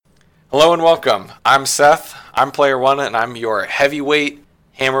Hello and welcome. I'm Seth. I'm Player One, and I'm your heavyweight,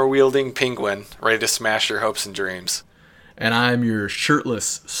 hammer-wielding penguin, ready to smash your hopes and dreams. And I'm your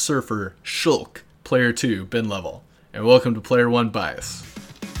shirtless surfer Shulk, Player 2, bin level. And welcome to Player 1 Bias.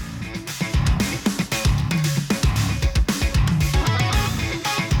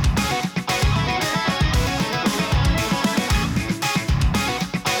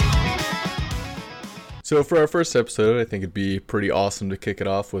 So for our first episode, I think it'd be pretty awesome to kick it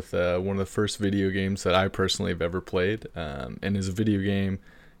off with one of the first video games that I personally have ever played, and is a video game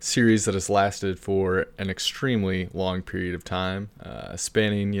series that has lasted for an extremely long period of time,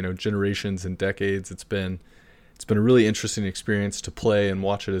 spanning generations and decades. It's been a really interesting experience to play and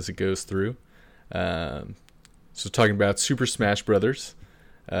watch it as it goes through. So talking about Super Smash Brothers,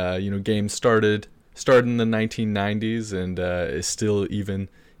 game started in the 1990s and is still even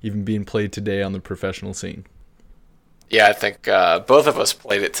being played today on the professional scene. Yeah, I think both of us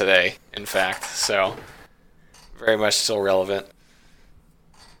played it today, in fact, so very much still relevant.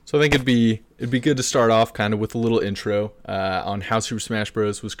 So I think it'd be good to start off kind of with a little intro on how Super Smash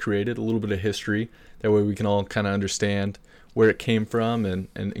Bros. Was created, a little bit of history. That way we can all kind of understand where it came from and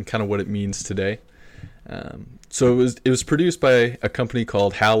kind of what it means today. So it was produced by a company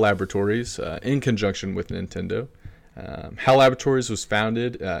called HAL Laboratories in conjunction with Nintendo. HAL Laboratories was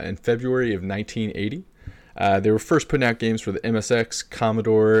founded in February of 1980. They were first putting out games for the MSX,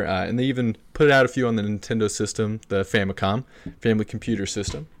 Commodore, and they even put out a few on the Nintendo system, the Famicom, Family Computer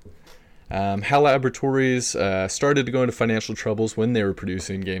System. HAL Laboratories started to go into financial troubles when they were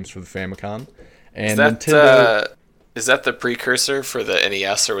producing games for the Famicom. And is that the precursor for the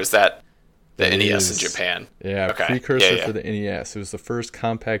NES, or was that the NES in Japan? Yeah, okay. Precursor for the NES. It was the first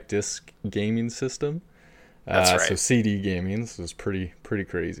compact disc gaming system. That's right. So CD gaming, so it was pretty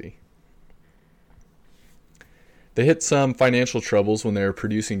crazy. They hit some financial troubles when they were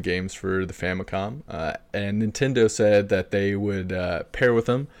producing games for the Famicom, and Nintendo said that they would pair with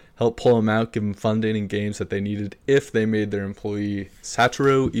them, help pull them out, give them funding and games that they needed if they made their employee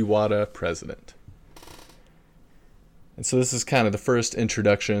Satoru Iwata president. And so this is kind of the first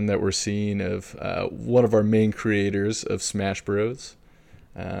introduction that we're seeing of one of our main creators of Smash Bros.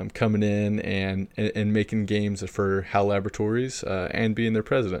 Coming in and making games for HAL Laboratories and being their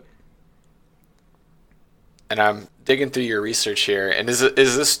president. And I'm digging through your research here, and is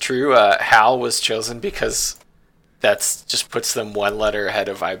this true? HAL was chosen because that's just puts them one letter ahead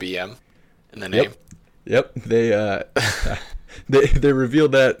of IBM in the name. Yep. They they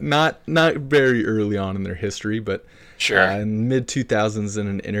revealed that not very early on in their history, but sure. In mid 2000s in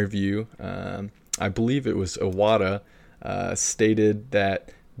an interview, I believe it was Iwata. Stated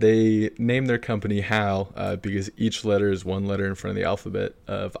that they named their company HAL because each letter is one letter in front of the alphabet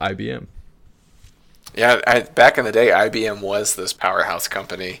of IBM. Yeah, back in the day, IBM was this powerhouse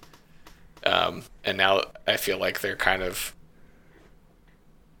company, and now I feel like they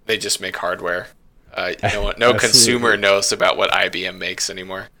just make hardware. No consumer knows about what IBM makes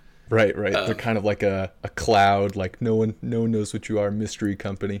anymore. Right. They're kind of like a cloud, like no one knows what you are, mystery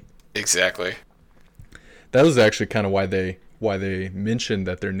company. Exactly. That was actually kind of why they mentioned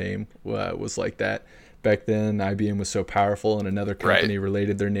that their name was like that. Back then, IBM was so powerful, and another company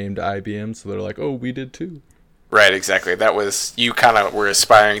related their name to IBM, so they're like, "Oh, we did too." Right, exactly. That was, you kind of were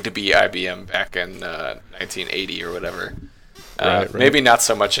aspiring to be IBM back in 1980 or whatever. Right. Maybe not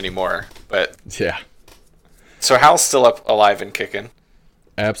so much anymore, but yeah. So HAL's still alive and kicking.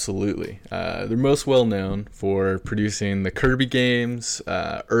 Absolutely. They're most well known for producing the Kirby games,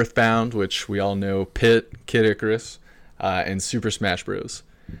 Earthbound, which we all know, Pit, Kid Icarus, and Super Smash Bros.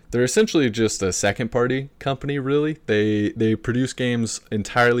 They're essentially just a second-party company, really. They produce games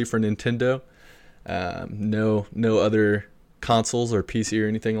entirely for Nintendo. No other consoles or PC or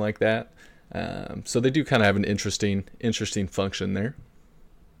anything like that. So they do kind of have an interesting function there.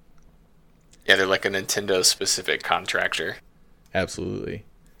 Yeah, they're like a Nintendo-specific contractor. Absolutely.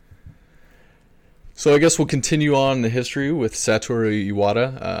 So I guess we'll continue on the history with Satoru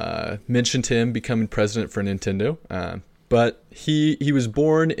Iwata. Mentioned him becoming president for Nintendo, but he was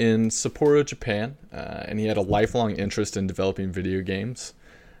born in Sapporo, Japan, and he had a lifelong interest in developing video games.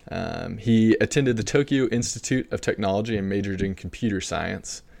 He attended the Tokyo Institute of Technology and majored in computer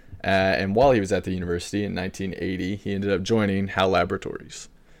science. And while he was at the university in 1980, he ended up joining HAL Laboratories.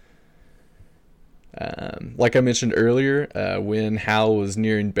 Like I mentioned earlier, when HAL was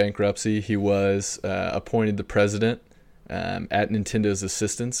nearing bankruptcy, he was appointed the president at Nintendo's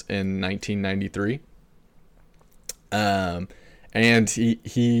assistance in 1993. And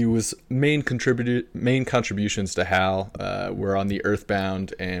he was main contributions to HAL were on the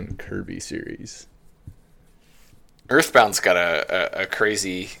Earthbound and Kirby series. Earthbound's got a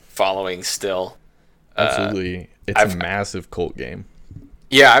crazy following still. Absolutely. It's a massive cult game.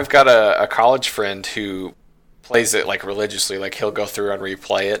 Yeah, I've got a college friend who plays it like religiously. Like he'll go through and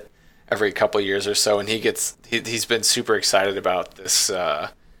replay it every couple of years or so, and he's been super excited about this.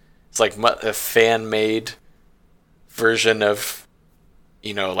 It's like a fan made version of,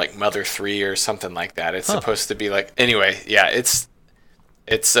 like Mother 3 or something like that. It's supposed to be like, anyway, yeah, it's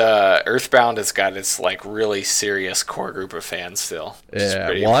Earthbound has got its like really serious core group of fans still. Yeah,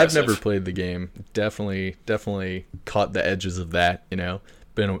 well, impressive. I've never played the game. Definitely caught the edges of that. Been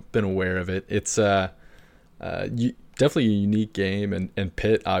aware of it. It's definitely a unique game, and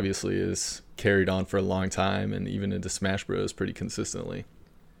Pit obviously is carried on for a long time, and even into Smash Bros. Pretty consistently.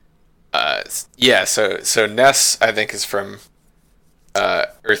 Yeah. So Ness, I think, is from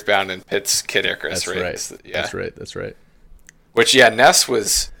Earthbound, and Pit's Kid Icarus. That's right. Yeah. That's right. Which, yeah, Ness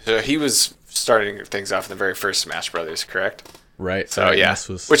he was starting things off in the very first Smash Brothers, correct? Right. So right. Yeah,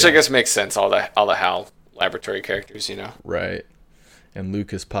 which I guess makes sense. All the HAL Laboratory characters, Right, and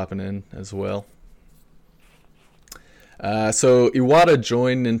Lucas popping in as well. So Iwata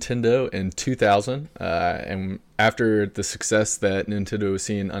joined Nintendo in 2000, and after the success that Nintendo was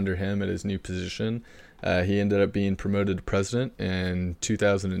seeing under him at his new position, he ended up being promoted to president in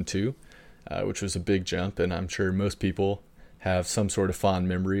 2002, which was a big jump, and I'm sure most people have some sort of fond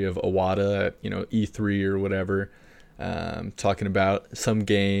memory of Iwata at E3 or whatever, talking about some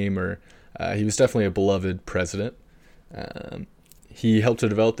game, or he was definitely a beloved president. He helped to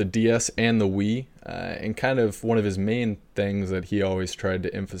develop the DS and the Wii, and kind of one of his main things that he always tried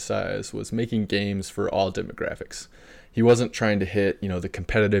to emphasize was making games for all demographics. He wasn't trying to hit, the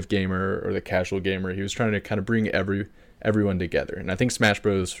competitive gamer or the casual gamer. He was trying to kind of bring everyone together. And I think Smash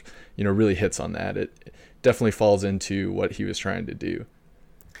Bros, really hits on that. It definitely falls into what he was trying to do.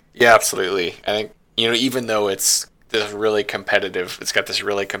 Yeah, absolutely. I think, even though it's got this really competitive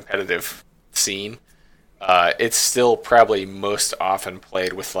scene, it's still probably most often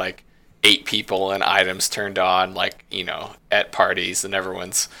played with like 8 people and items turned on, like, at parties, and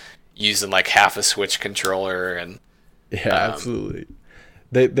everyone's using like half a Switch controller. And yeah, absolutely.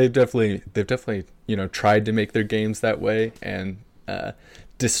 They've definitely tried to make their games that way, and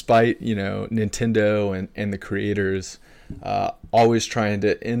despite Nintendo and the creators always trying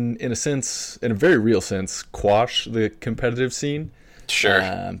to, in a very real sense, quash the competitive scene. Sure.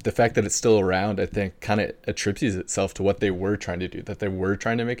 The fact that it's still around, I think, kind of attributes itself to what they were trying to do, that they were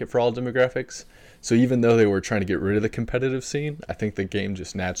trying to make it for all demographics. So even though they were trying to get rid of the competitive scene, I think the game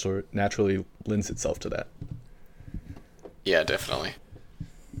just naturally lends itself to that. Yeah, definitely.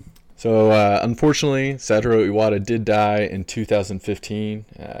 So unfortunately, Satoru Iwata did die in 2015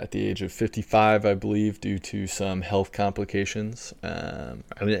 at the age of 55, I believe, due to some health complications.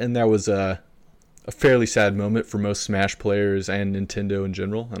 And that was a fairly sad moment for most Smash players and Nintendo in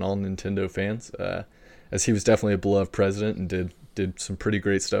general, and all Nintendo fans, as he was definitely a beloved president and did some pretty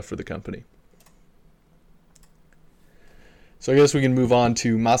great stuff for the company. So I guess we can move on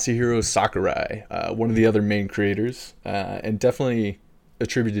to Masahiro Sakurai, one of the other main creators, and definitely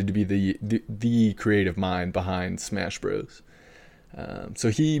attributed to be the creative mind behind Smash Bros. So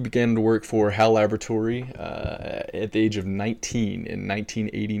he began to work for HAL Laboratory at the age of 19 in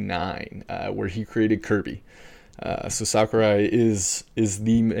 1989, where he created Kirby. So Sakurai is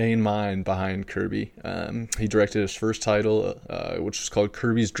the main mind behind Kirby. He directed his first title, which was called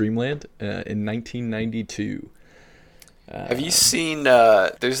Kirby's Dream Land, in 1992. Have you seen,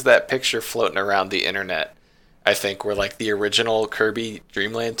 there's that picture floating around the internet, I think, where like the original Kirby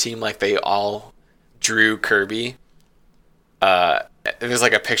Dream Land team, like they all drew Kirby. There's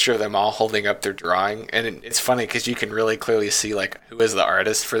like a picture of them all holding up their drawing, and it's funny because you can really clearly see like who was the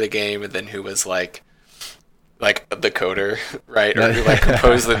artist for the game, and then who was like the coder, right, or who like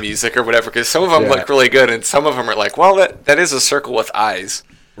composed the music or whatever. Because some of them look really good, and some of them are like, well, that is a circle with eyes.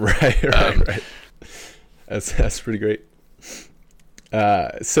 Right. That's pretty great.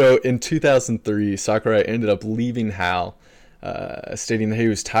 So in 2003, Sakurai ended up leaving HAL, stating that he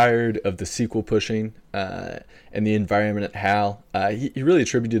was tired of the sequel pushing and the environment at HAL. He really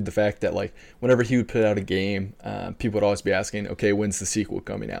attributed the fact that like whenever he would put out a game, people would always be asking, okay, when's the sequel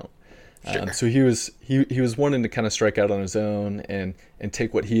coming out? Sure. So he was wanting to kind of strike out on his own and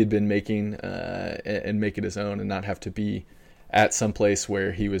take what he had been making and make it his own, and not have to be at some place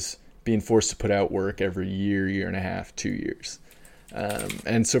where he was being forced to put out work every year and a half, 2 years.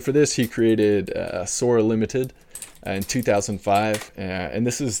 And so for this, he created Sora Limited in 2005, and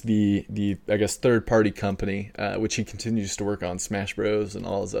this is the I guess third-party company which he continues to work on Smash Bros. And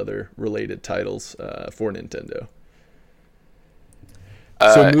all his other related titles for Nintendo.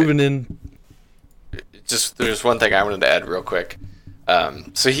 So moving in, just there's one thing I wanted to add real quick.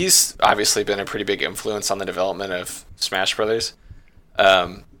 So he's obviously been a pretty big influence on the development of Smash Brothers.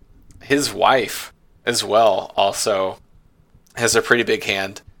 Um, his wife as well also has a pretty big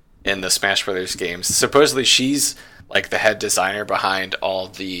hand in the Smash Brothers games. Supposedly she's like the head designer behind all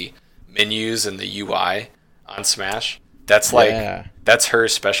the menus and the UI on Smash. That's like Yeah, that's her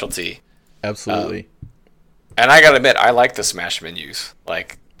specialty. absolutely. And I gotta admit, I like the Smash menus.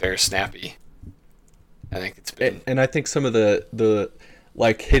 Like they're snappy. I think it's been And I think some of the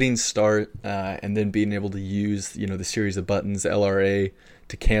like hitting start and then being able to use the series of buttons LRA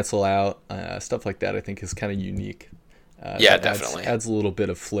to cancel out stuff like that, I think is kind of unique. yeah, That definitely. adds a little bit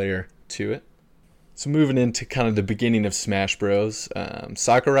of flair to it. So moving into kind of the beginning of Smash Bros,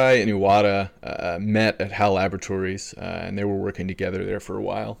 Sakurai and Iwata met at HAL Laboratories, and they were working together there for a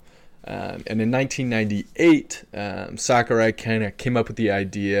while. And in 1998, Sakurai kind of came up with the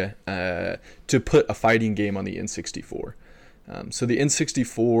idea to put a fighting game on the N64. So the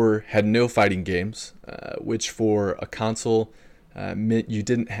N64 had no fighting games, which for a console meant you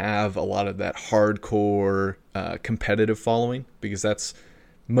didn't have a lot of that hardcore competitive following, because that's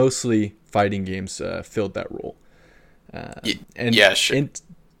mostly fighting games filled that role. And Yeah, sure.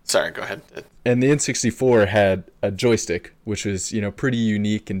 Sorry, go ahead. and the N64 had a joystick, which was pretty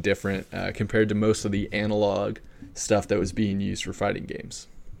unique and different compared to most of the analog stuff that was being used for fighting games.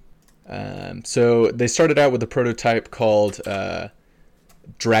 So they started out with a prototype called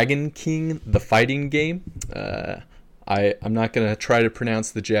Dragon King: The Fighting Game. I'm not going to try to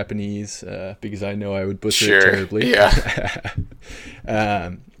pronounce the Japanese because I know I would butcher it terribly. Yeah.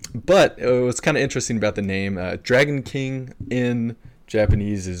 But what's kind of interesting about the name, Dragon King in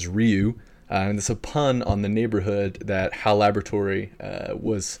Japanese is Ryu, and it's a pun on the neighborhood that HAL Laboratory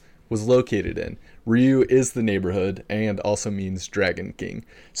was located in. Ryu is the neighborhood and also means Dragon King.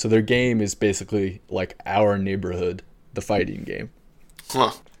 So their game is basically like our neighborhood, the fighting game.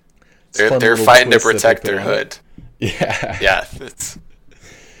 Huh. It's a fun They're little fighting to twist that they protect put their on it. hood. Yeah. Yeah, it's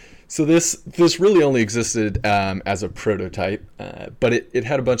So this really only existed as a prototype, but it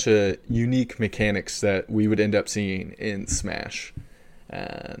had a bunch of unique mechanics that we would end up seeing in Smash.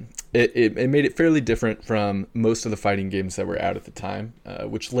 It made it fairly different from most of the fighting games that were out at the time,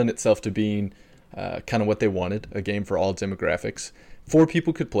 which lent itself to being kind of what they wanted, a game for all demographics. 4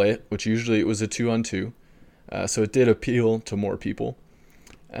 people could play it, which usually it was a 2-on-2, so it did appeal to more people.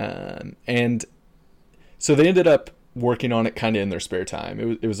 And so they ended up working on it kind of in their spare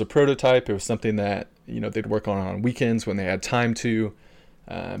time. It was a prototype. It was something that they'd work on weekends when they had time to,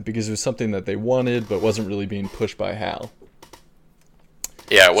 because it was something that they wanted but wasn't really being pushed by HAL.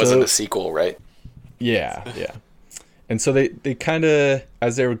 yeah, it wasn't a sequel, right? Yeah. And so they kind of,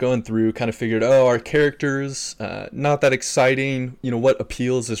 as they were going through, kind of figured, our characters, not that exciting. What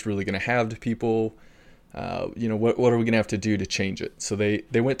appeal is this really going to have to people? What are we going to have to do to change it? So they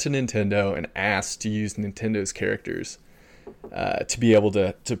went to Nintendo and asked to use Nintendo's characters to be able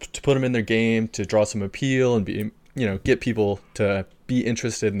to put them in their game, to draw some appeal and get people to be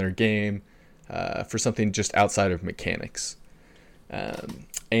interested in their game for something just outside of mechanics.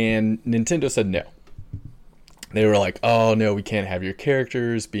 And Nintendo said no. They were like, "Oh no, we can't have your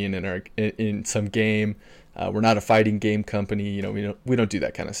characters being in some game. We're not a fighting game company. We don't do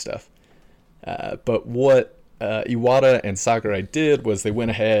that kind of stuff." But what Iwata and Sakurai did was they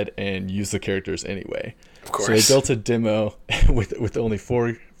went ahead and used the characters anyway. Of course. So they built a demo with only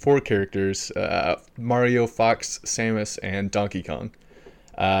four characters: Mario, Fox, Samus, and Donkey Kong.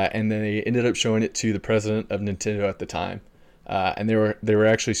 And then they ended up showing it to the president of Nintendo at the time. And they were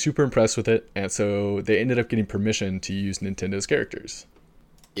actually super impressed with it, and so they ended up getting permission to use Nintendo's characters.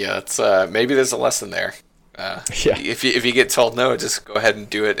 Yeah, it's maybe there's a lesson there. Yeah. If you get told no, just go ahead and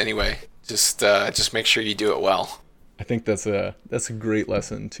do it anyway. Just make sure you do it well. I think that's a great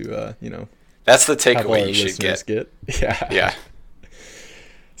lesson to That's the have all our takeaway you should listeners get. Yeah. Yeah.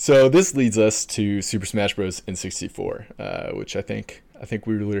 So this leads us to Super Smash Bros. N64, which I think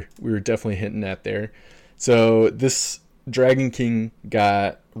we were definitely hinting at there. So this Dragon King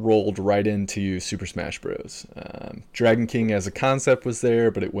got rolled right into Super Smash Bros. Dragon King as a concept was there,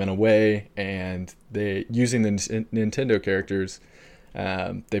 but it went away, and they, using the Nintendo characters,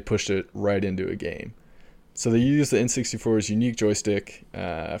 they pushed it right into a game. So they used the N64's unique joystick,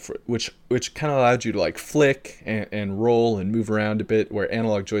 which kind of allowed you to like flick and roll and move around a bit, where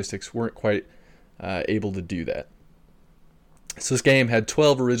analog joysticks weren't quite able to do that. So this game had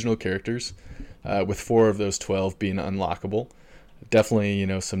 12 original characters, with 4 of those 12 being unlockable. Definitely,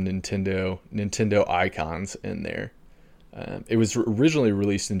 some Nintendo icons in there. It was originally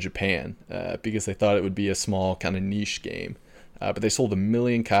released in Japan because they thought it would be a small kind of niche game, but they sold 1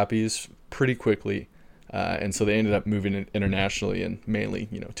 million copies pretty quickly, and so they ended up moving it internationally and mainly,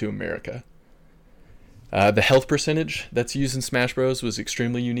 to America. The health percentage that's used in Smash Bros. Was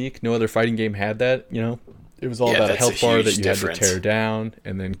extremely unique. No other fighting game had that. It was all about a health bar that you had to tear down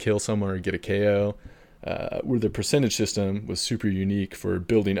and then kill someone or get a KO. Where the percentage system was super unique for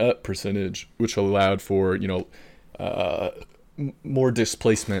building up percentage, which allowed for more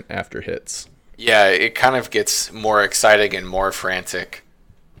displacement after hits. Yeah, it kind of gets more exciting and more frantic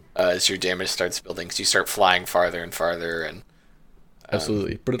as your damage starts building, because you start flying farther and farther. And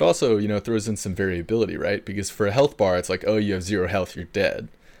absolutely, but it also throws in some variability, right? Because for a health bar, it's like, oh, you have 0 health, you're dead.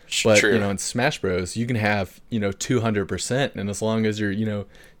 But true. In Smash Bros, you can have 200%, and as long as you're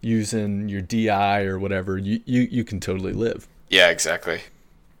using your DI or whatever, you can totally live. Yeah, exactly.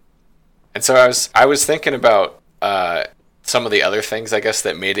 And so I was thinking about some of the other things, I guess,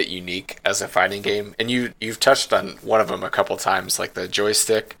 that made it unique as a fighting game, and you've touched on one of them a couple times, like the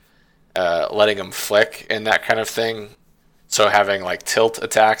joystick, letting them flick and that kind of thing. So having like tilt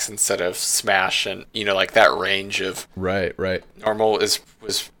attacks instead of smash, and like that range of right normal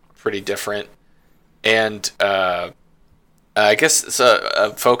was pretty different. And I guess it's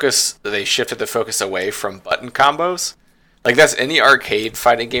a focus. They shifted the focus away from button combos. Like that's any arcade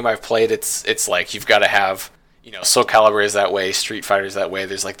fighting game I've played. It's like you've got to have Soul Calibur is that way, Street Fighter's that way.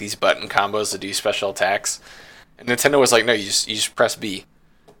 There's like these button combos to do special attacks, and Nintendo was like, no, you just press B,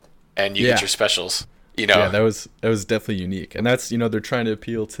 and you get your specials. Yeah, that was definitely unique, and that's they're trying to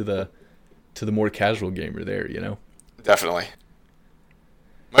appeal to the more casual gamer there. Definitely.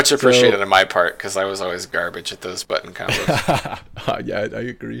 Much appreciated on my part, because I was always garbage at those button combos. Yeah, I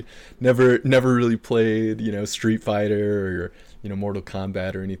agree. Never really played, Street Fighter or Mortal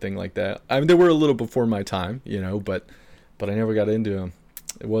Kombat or anything like that. I mean, they were a little before my time, but I never got into them.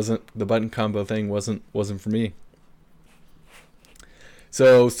 It wasn't the button combo thing. wasn't for me.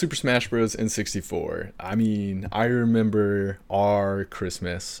 So Super Smash Bros. N64. I mean, I remember our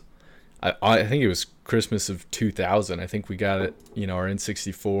Christmas. I think it was Christmas of 2000. I think we got it, our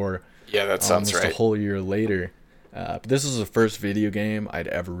N64. Yeah, that sounds right. A whole year later. But this was the first video game I'd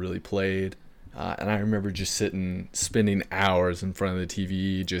ever really played. And I remember just spending hours in front of the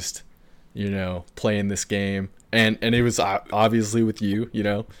TV, just, playing this game. And it was obviously with you,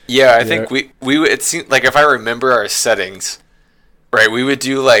 Yeah, I think we it seemed like, if I remember our settings, right, we would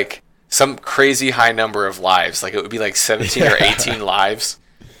do like some crazy high number of lives. Like it would be like 17 or 18 lives.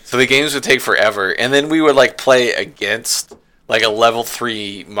 So the games would take forever, and then we would like play against like a level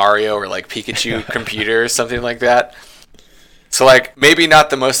 3 Mario or like Pikachu computer or something like that. So like maybe not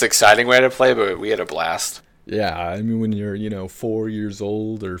the most exciting way to play, but we had a blast. Yeah, I mean when you're 4 years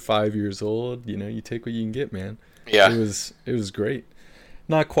old or 5 years old, you take what you can get, man. Yeah, it was great.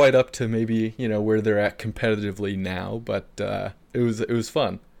 Not quite up to maybe where they're at competitively now, but it was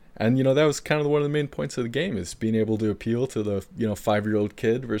fun. And that was kind of one of the main points of the game, is being able to appeal to the 5-year-old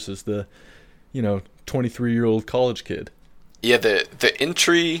kid versus the 23-year-old college kid. Yeah, the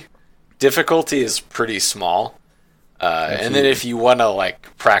entry difficulty is pretty small, and then if you want to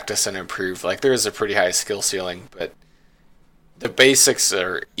like practice and improve, like there is a pretty high skill ceiling, but the basics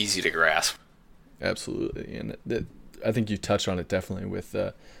are easy to grasp. Absolutely, and I think you touched on it definitely with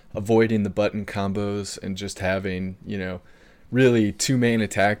avoiding the button combos and just having really 2 main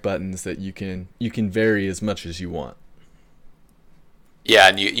attack buttons that you can vary as much as you want. Yeah,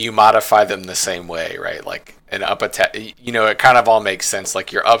 and you modify them the same way, right? Like an up attack, it kind of all makes sense.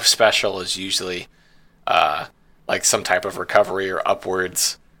 Like your up special is usually like some type of recovery or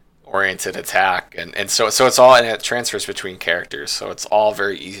upwards oriented attack, and so it's all, and it transfers between characters, so it's all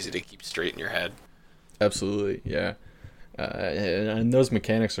very easy to keep straight in your head. Absolutely, yeah. And those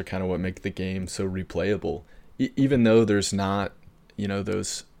mechanics are kind of what make the game so replayable. Even though there's not,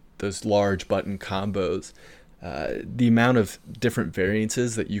 those large button combos, the amount of different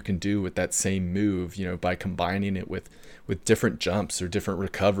variances that you can do with that same move, by combining it with different jumps or different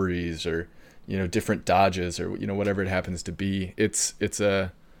recoveries or, different dodges or, whatever it happens to be, it's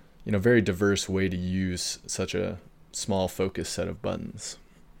a, very diverse way to use such a small focused set of buttons.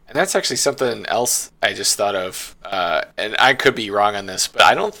 And that's actually something else I just thought of, and I could be wrong on this, but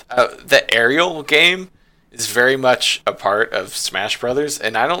I don't, the aerial game is very much a part of Smash Brothers,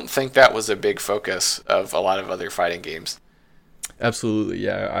 and I don't think that was a big focus of a lot of other fighting games. Absolutely,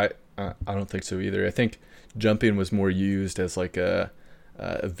 yeah. I don't think so either. I think jumping was more used as like a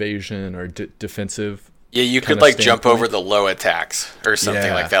evasion or defensive. Yeah, you could like jump over the low attacks or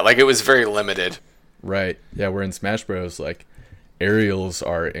something like that. Like it was very limited. Right. Yeah, where in Smash Bros, like aerials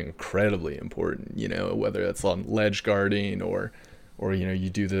are incredibly important. Whether that's on ledge guarding or you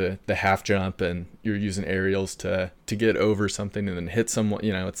do the half jump and you're using aerials to get over something and then hit someone.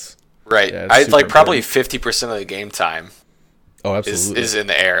 It's Right. Yeah, it's I super like probably important. 50% of the game time Oh, is absolutely. is in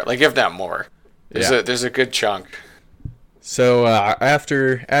the air. Like if not more. Yeah. There's a good chunk. So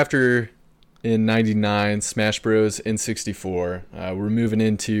after in '99 Smash Bros. N64, we're moving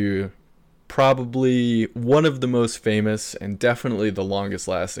into probably one of the most famous and definitely the longest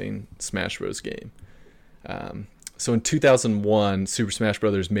lasting Smash Bros. Game. So in 2001, Super Smash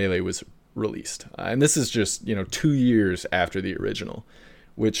Bros. Melee was released, and this is just 2 years after the original,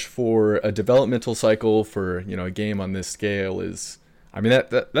 which for a developmental cycle for a game on this scale is, I mean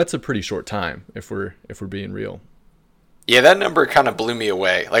that's a pretty short time if we're being real. Yeah, that number kind of blew me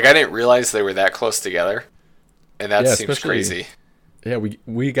away. Like I didn't realize they were that close together, and that Yeah, seems especially crazy. yeah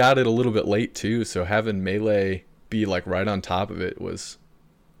we got it a little bit late too, so having Melee be like right on top of it was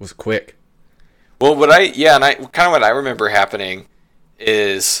quick. Well, what I yeah, and I kind of what I remember happening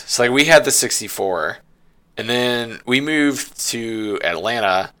is so like we had the 64, and then we moved to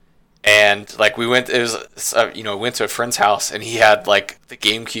Atlanta, and like we went it was went to a friend's house, and he had like the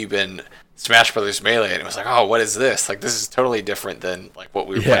GameCube and Smash Brothers Melee, and it was like, oh, what is this? Like this is totally different than like what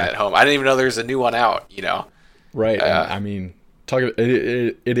we were playing Yeah. at home. I didn't even know there was a new one out. Right, and Uh, I mean,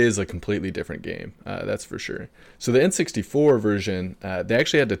 it is a completely different game. That's for sure. So the N64 version, they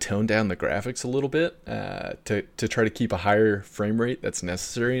actually had to tone down the graphics a little bit to try to keep a higher frame rate that's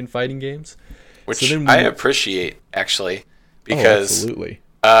necessary in fighting games. So which then I we, appreciate actually oh, because absolutely,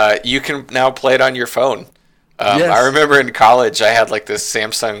 you can now play it on your phone. I yes, remember in college I had like this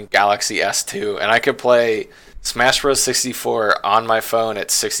Samsung Galaxy S2, and I could play Smash Bros. 64 on my phone at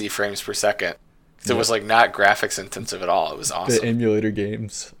 60 frames per second. 'Cause it yep. was like not graphics intensive at all. It was The awesome. emulator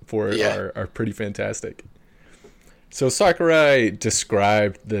games for it Yeah. are pretty fantastic. So Sakurai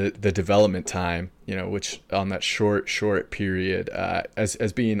described the development time, which on that short period,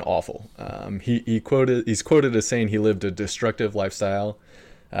 as being awful. He's quoted as saying he lived a destructive lifestyle.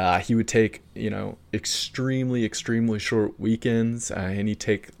 He would take extremely short weekends, and he'd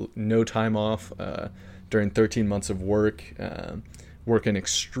take no time off during 13 months of work, working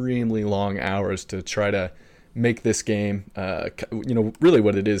extremely long hours to try to make this game, really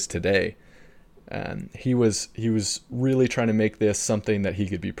what it is today. He was really trying to make this something that he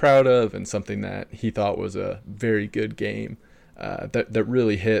could be proud of and something that he thought was a very good game that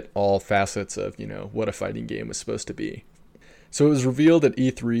really hit all facets of what a fighting game was supposed to be. So it was revealed at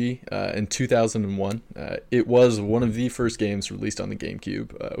E3 in 2001. It was one of the first games released on the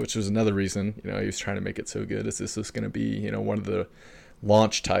GameCube, which was another reason he was trying to make it so good. Is this was going to be one of the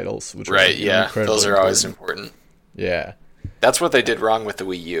launch titles, which Right, was yeah. incredibly Those are always important. important. Yeah. That's what they did wrong with the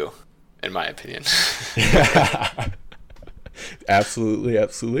Wii U, in my opinion. Absolutely.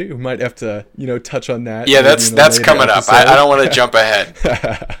 We might have to, touch on that. Yeah, maybe in a that's later coming up. episode. I don't want to jump ahead.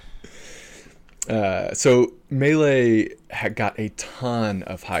 So Melee got a ton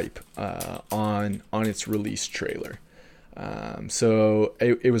of hype on its release trailer. So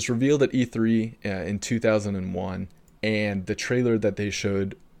it was revealed at E3 in 2001, and the trailer that they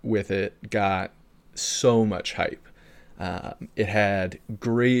showed with it got so much hype. It had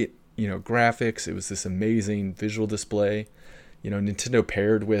great, graphics. It was this amazing visual display. Nintendo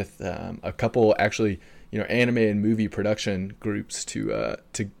paired with a couple actually, anime and movie production groups to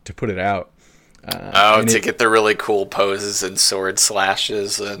put it out. Oh, And to it get the really cool poses and sword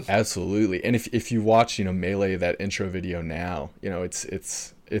slashes and absolutely, and if you watch, Melee, that intro video now,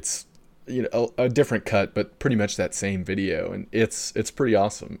 it's a different cut, but pretty much that same video, and it's pretty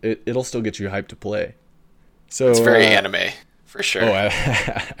awesome. It'll still get you hyped to play. So it's very anime for sure. oh,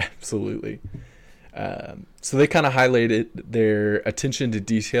 absolutely. So they kind of highlighted their attention to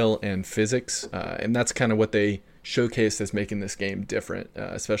detail and physics, and that's kind of what they showcased as making this game different,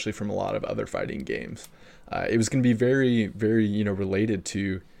 especially from a lot of other fighting games. It was going to be very, very, related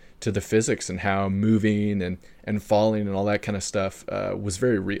to the physics and how moving and falling and all that kind of stuff was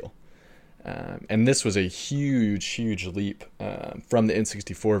very real. And this was a huge leap from the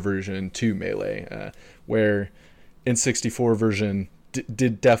N64 version to Melee, where N64 version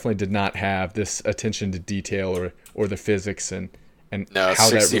definitely did not have this attention to detail or the physics and No, how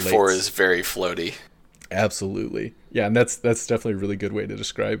that 64 relates. is very floaty. Absolutely. Yeah, and that's definitely a really good way to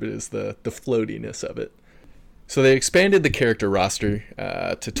describe it, is the floatiness of it. So they expanded the character roster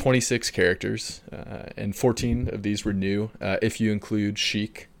to 26 characters, and 14 of these were new, if you include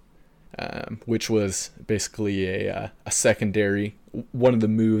Sheik, which was basically a secondary, one of the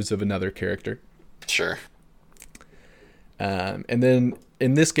moves of another character. Sure. And then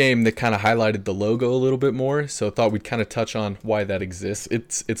in this game, they kind of highlighted the logo a little bit more, so I thought we'd kind of touch on why that exists.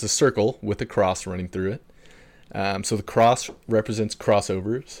 It's a circle with a cross running through it. So the cross represents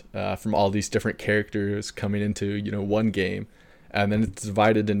crossovers from all these different characters coming into one game and then it's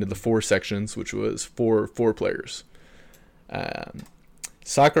divided into the 4 sections, which was four players.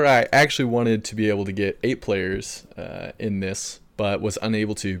 Sakurai actually wanted to be able to get 8 players in this, but was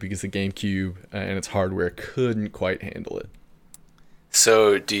unable to because the GameCube and its hardware couldn't quite handle it.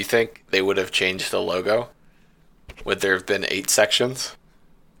 So, do you think they would have changed the logo? Would there have been 8 sections?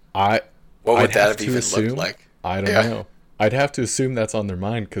 What would that have even looked like? I don't know. I'd have to assume that's on their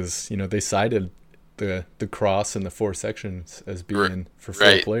mind because they cited the cross and the 4 sections as being for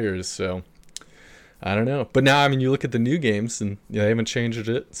 4 players. So I don't know. But now, you look at the new games and they haven't changed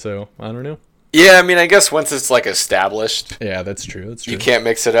it. So I don't know. Yeah, I guess once it's like established. Yeah, that's true. You can't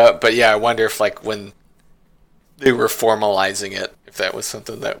mix it up. But yeah, I wonder if like when they were formalizing it, if that was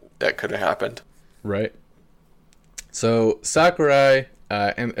something that could have happened. Right. So Sakurai,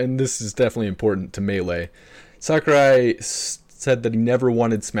 and this is definitely important to Melee. Sakurai said that he never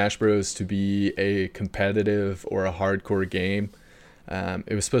wanted Smash Bros. To be a competitive or a hardcore game.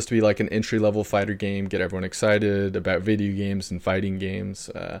 It was supposed to be like an entry-level fighter game, get everyone excited about video games and fighting games,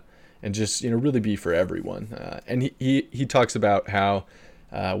 and just really be for everyone. And he talks about how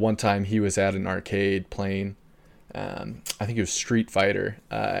one time he was at an arcade playing, I think it was Street Fighter,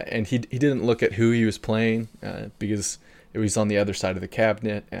 and he didn't look at who he was playing because it was on the other side of the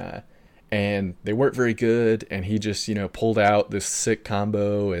cabinet. And they weren't very good, and he just, pulled out this sick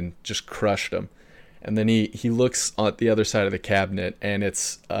combo and just crushed them. And then he looks at the other side of the cabinet, and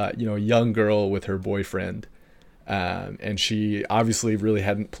it's, a young girl with her boyfriend. And she obviously really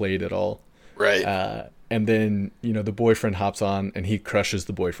hadn't played at all. Right. And then, the boyfriend hops on, and he crushes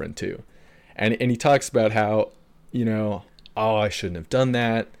the boyfriend too. And he talks about how, I shouldn't have done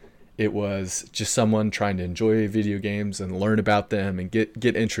that. It was just someone trying to enjoy video games and learn about them and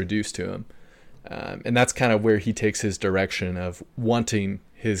get introduced to them. And that's kind of where he takes his direction of wanting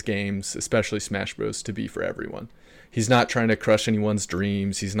his games, especially Smash Bros., to be for everyone. He's not trying to crush anyone's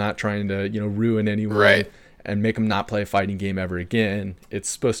dreams. He's not trying to, ruin anyone and make them not play a fighting game ever again. It's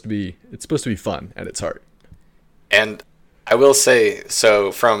supposed to be fun at its heart. And I will say,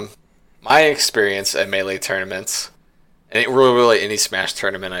 so from my experience at Melee tournaments, and really any Smash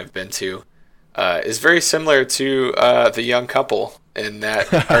tournament I've been to, is very similar to the young couple in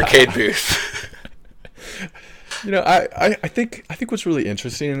that arcade booth. I think what's really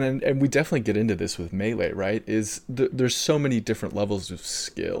interesting, and we definitely get into this with Melee, right, is there's so many different levels of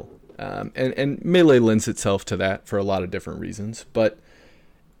skill. And Melee lends itself to that for a lot of different reasons. But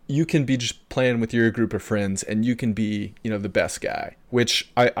you can be just playing with your group of friends, and you can be, the best guy,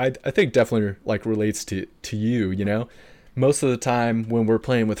 which I think definitely like relates to you, Most of the time when we're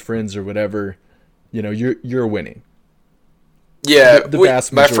playing with friends or whatever, you're winning. Yeah,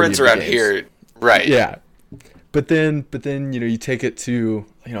 my friends around here, right? Yeah, but then you take it to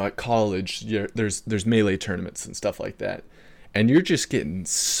at college. There's Melee tournaments and stuff like that, and you're just getting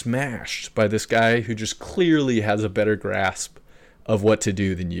smashed by this guy who just clearly has a better grasp of what to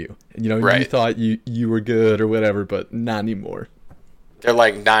do than you. You thought you were good or whatever, but not anymore. They're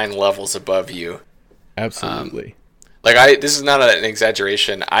like 9 levels above you. Absolutely. This is not an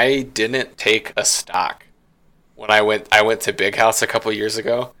exaggeration. I didn't take a stock when I went to Big House a couple years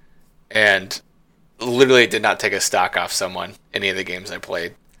ago, and literally did not take a stock off someone any of the games I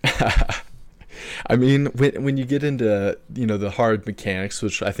played. When you get into the hard mechanics,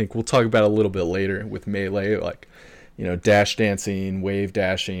 which I think we'll talk about a little bit later with Melee, like dash dancing, wave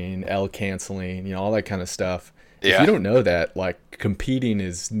dashing, L canceling, all that kind of stuff. Yeah. If you don't know that, competing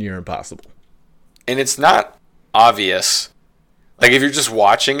is near impossible. And it's not obvious. If you're just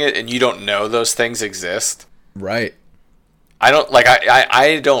watching it and you don't know those things exist. Right. I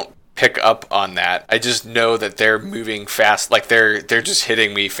don't pick up on that. I just know that they're moving fast. They're just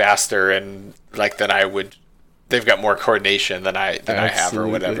hitting me faster and than I would. They've got more coordination than I have or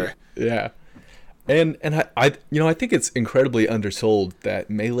whatever. Yeah. And I think it's incredibly undersold that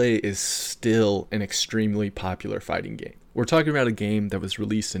Melee is still an extremely popular fighting game. We're talking about a game that was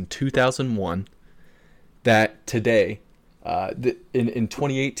released in 2001 that today, in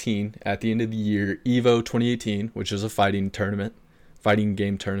 2018, at the end of the year, EVO 2018, which is a fighting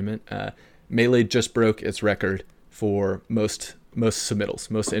game tournament, Melee just broke its record for most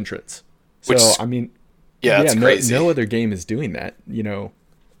submittals, most entrants. So, that's crazy. No other game is doing that,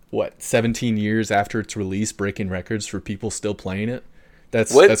 17 years after its release, breaking records for people still playing it.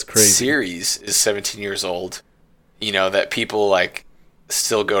 That's crazy. What series is 17 years old, that people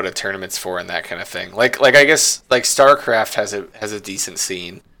still go to tournaments for and that kind of thing? I guess StarCraft has a decent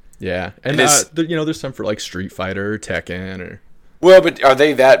scene. Yeah, and there's some for Street Fighter or Tekken or. Well, but are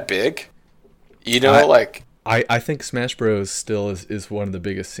they that big? I think Smash Bros. Still is one of the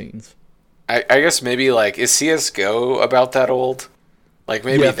biggest scenes. I guess maybe like is CS:GO about that old? Like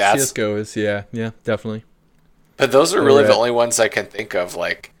maybe Yeah, that's. CS:GO is, yeah, definitely. But those are really Or the only ones I can think of.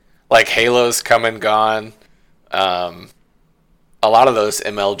 Like Halo's come and gone. Um, a lot of those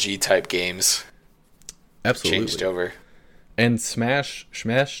MLG type games changed absolutely. over. And Smash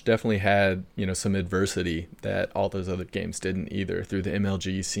definitely had, some adversity that all those other games didn't either through the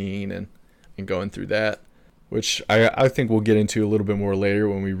MLG scene and going through that, which I think we'll get into a little bit more later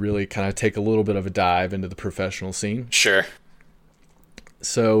when we really kind of take a little bit of a dive into the professional scene. Sure.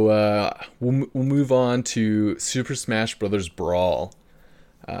 So we'll move on to Super Smash Brothers Brawl,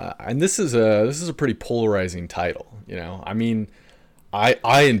 and this is a pretty polarizing title. I mean,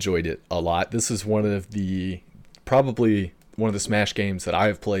 I enjoyed it a lot. This is probably one of the Smash games that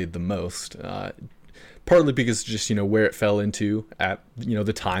I've played the most. Partly because just where it fell into at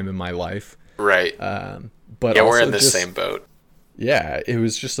the time in my life. Right. But Yeah, also we're in the just, same boat. yeah, it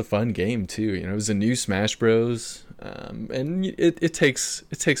was just a fun game too. It was a new Smash Bros. And it takes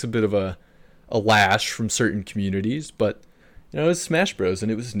a bit of a lash from certain communities, but it was Smash Bros.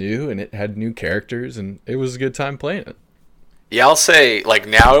 And it was new and it had new characters and it was a good time playing it. Yeah, I'll say like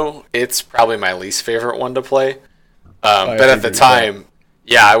now it's probably my least favorite one to play. I But at the agree with time,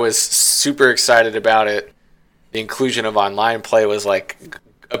 yeah, I was super excited about it. The inclusion of online play was like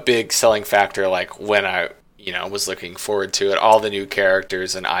a big selling factor. Like when I, was looking forward to it, all the new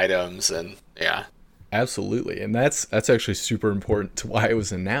characters and items, and yeah, Absolutely, and that's actually super important to why it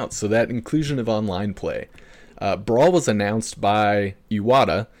was announced. So that inclusion of online play, Brawl was announced by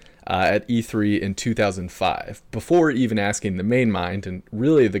Iwata at E3 in 2005, before even asking the main mind and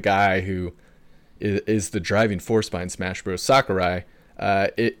really the guy who is the driving force behind Smash Bros. Sakurai,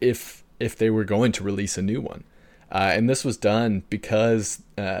 if they were going to release a new one. And this was done because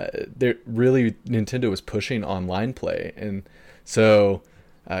Nintendo was pushing online play, and so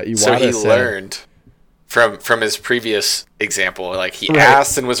Iwata so he said, learned from his previous example. Like he Right.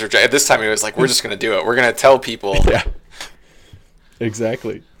 asked and was rejected. This time he was like, "We're just gonna do it. We're gonna tell people." yeah,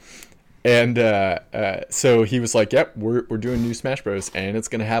 exactly. And so he was like, "Yep, we're doing new Smash Bros. And it's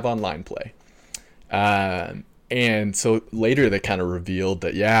gonna have online play." And so later they kind of revealed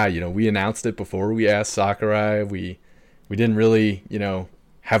that, yeah, we announced it before we asked Sakurai. We didn't really,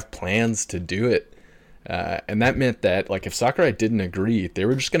 have plans to do it. And that meant that, like, if Sakurai didn't agree, they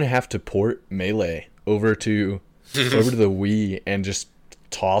were just going to have to port Melee over to the Wii and just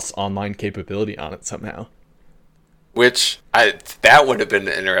toss online capability on it somehow. That would have been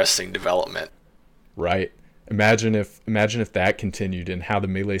an interesting development. Right. Imagine if that continued and how the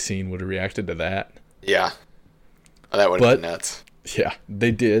Melee scene would have reacted to that. Yeah, oh, that would have But been nuts. yeah,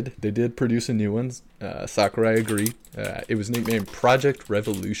 they did. They did produce a new one. Sakurai agreed. It was nicknamed Project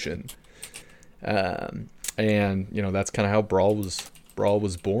Revolution, and that's kind of how Brawl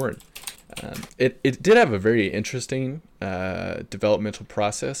was born. It did have a very interesting developmental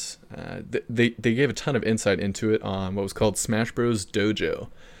process. They gave a ton of insight into it on what was called Smash Bros. Dojo.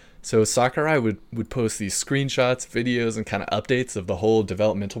 So Sakurai would post these screenshots, videos, and kind of updates of the whole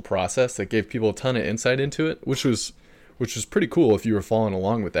developmental process that gave people a ton of insight into it, which was pretty cool if you were following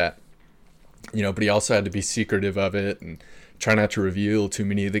along with that. But he also had to be secretive of it and try not to reveal too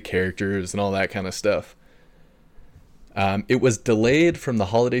many of the characters and all that kind of stuff. It was delayed from the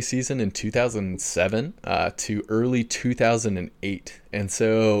holiday season in 2007 to early 2008. And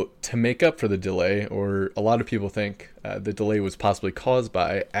so to make up for the delay, or a lot of people think the delay was possibly caused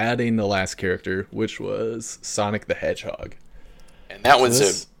by adding the last character, which was Sonic the Hedgehog. And that So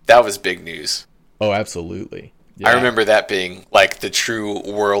was that was big news. Oh, absolutely. I Yeah. remember that being like the true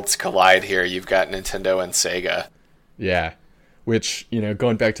worlds collide here. You've got Nintendo and Sega. Yeah. Which,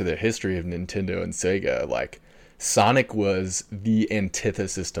 going back to the history of Nintendo and Sega, like, Sonic was the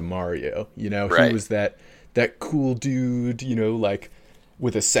antithesis to Mario. Right. He was that cool dude, like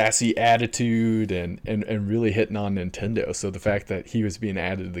with a sassy attitude and really hitting on Nintendo. So the fact that he was being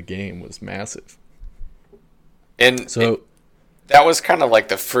added to the game was massive. And So that was kind of like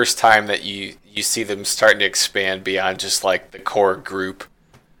the first time that you see them starting to expand beyond just like the core group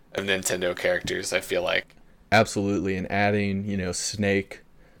of Nintendo characters, I feel like. absolutely, and adding, Snake,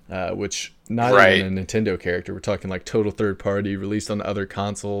 which not Right. even a Nintendo character. We're talking like total third party, released on other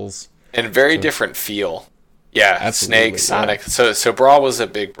consoles. And very different feel. Yeah, Absolutely, Snake, Sonic. So Brawl was a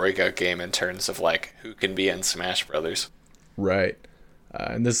big breakout game in terms of like who can be in Smash Brothers. Right.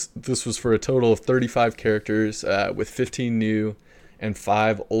 And this was for a total of 35 characters, with 15 new and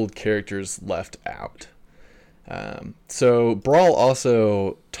 5 old characters left out. So Brawl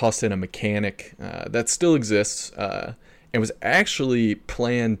also tossed in a mechanic that still exists and was actually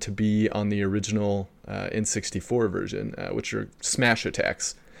planned to be on the original N64 version, which are smash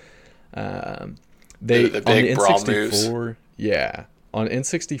attacks. Um, The on the big brawl N64, yeah, on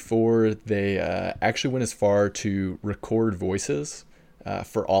N64 they actually went as far to record voices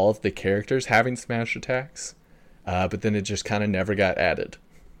for all of the characters having smash attacks, but then it just kind of never got added.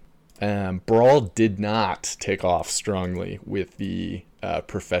 Brawl did not take off strongly with the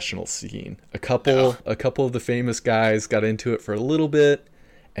professional scene. A couple of the famous guys got into it for a little bit,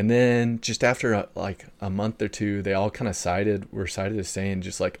 and then just after like a month or two, they all kind of were sided as saying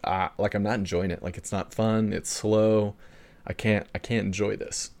just like I'm not enjoying it. Like it's not fun. It's slow. I can't enjoy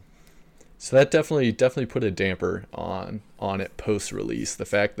this. So that definitely put a damper on it post release. The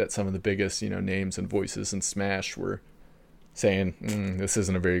fact that some of the biggest names and voices in Smash were saying this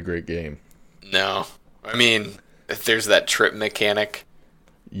isn't a very great game. No, I mean, if there's that trip mechanic,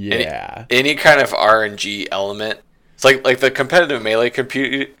 yeah, any kind of RNG element. It's like the competitive Melee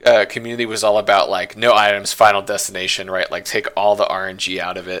community was all about like no items, final destination, right? Like take all the RNG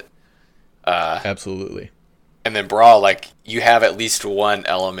out of it. Absolutely. And then Brawl, like you have at least one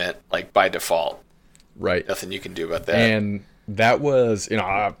element like by default. Right. Nothing you can do about that. And that was,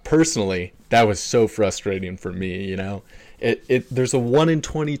 personally, that was so frustrating for me. There's a 1 in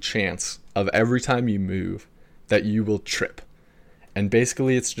 20 chance of every time you move that you will trip. And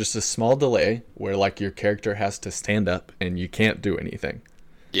basically it's just a small delay where like your character has to stand up and you can't do anything.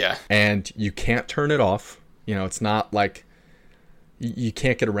 Yeah. And you can't turn it off. It's not like you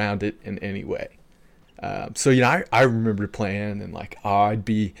can't get around it in any way. So I remember playing and like I'd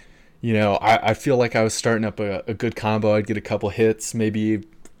be, I feel like I was starting up a good combo. I'd get a couple hits, maybe,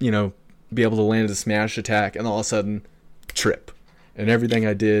 be able to land a smash attack, and all of a sudden, trip. And everything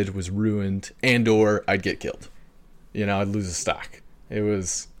I did was ruined, or I'd get killed. I'd lose a stock. It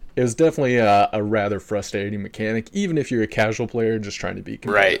was definitely a rather frustrating mechanic, even if you're a casual player just trying to be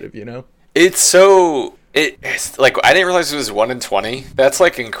competitive, right. It's like, I didn't realize it was 1 in 20. That's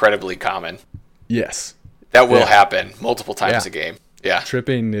like incredibly common. Yes. That will happen multiple times a game. Yeah.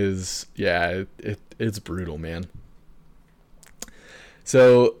 Tripping is, it's brutal, man.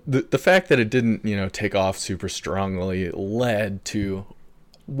 So the fact that it didn't, take off super strongly led to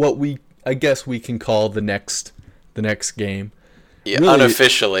what I guess we can call the next game. Yeah, really,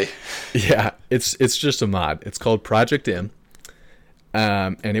 unofficially. Yeah, it's just a mod. It's called Project M.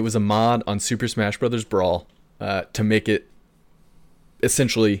 And it was a mod on Super Smash Bros. Brawl to make it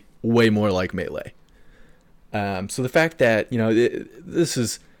essentially way more like Melee. So the fact that, this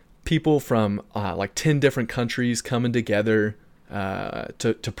is people from like 10 different countries coming together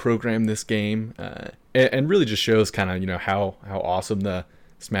to program this game and really just shows kind of, how awesome the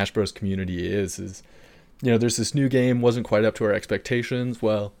Smash Bros. Community is, there's this new game, wasn't quite up to our expectations.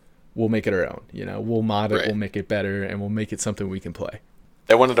 Well, we'll make it our own, we'll mod it, right. We'll make it better, and we'll make it something we can play.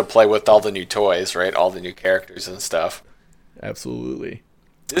 They wanted to play with all the new toys, right? All the new characters and stuff. Absolutely.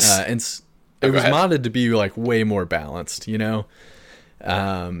 It was modded to be like way more balanced, They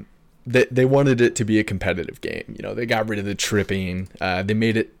wanted it to be a competitive game. They got rid of the tripping. They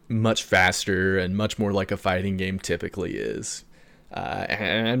made it much faster and much more like a fighting game typically is.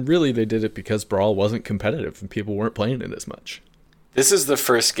 And really they did it because Brawl wasn't competitive and people weren't playing it as much. This is the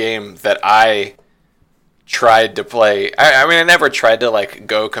first game that I tried to play. I mean, I never tried to like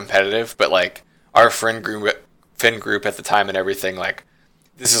go competitive, but like our friend group at the time and everything, like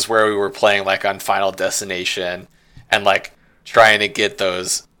this is where we were playing like on Final Destination and like trying to get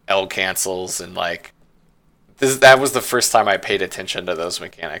those L cancels and like that was the first time I paid attention to those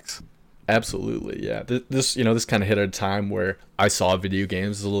mechanics. Absolutely, yeah. This kind of hit at a time where I saw video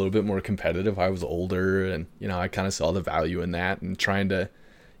games as a little bit more competitive. I was older, and I kind of saw the value in that, and trying to,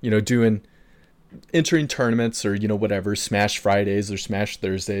 entering tournaments or whatever, Smash Fridays or Smash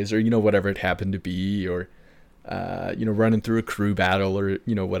Thursdays or whatever it happened to be, or running through a crew battle or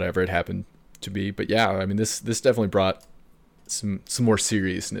whatever it happened to be. But yeah, I mean this definitely brought some more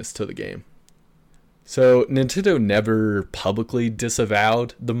seriousness to the game. So Nintendo never publicly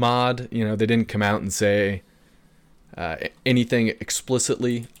disavowed the mod. They didn't come out and say anything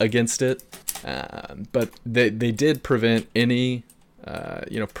explicitly against it, but they did prevent any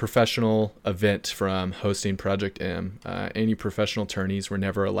professional event from hosting Project M. Any professional tourneys were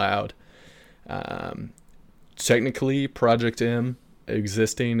never allowed. Technically, Project M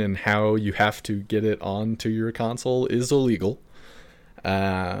existing and how you have to get it onto your console is illegal.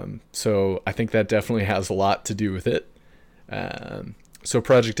 So I think that definitely has a lot to do with it. So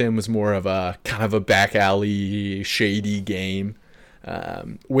Project M was more of a kind of a back alley, shady game,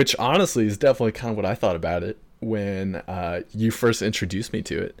 which honestly is definitely kind of what I thought about it when you first introduced me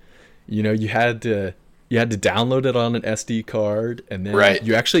to it. You had to download it on an SD card, and then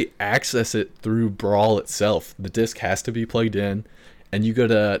you actually access it through Brawl itself. The disc has to be plugged in, and you go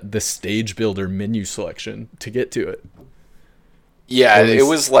to the stage builder menu selection to get to it. Yeah, it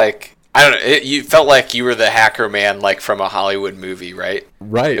was like, I don't know. You felt like you were the hacker man, like from a Hollywood movie, right?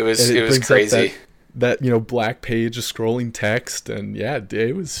 Right. It was crazy. That black page of scrolling text, and yeah,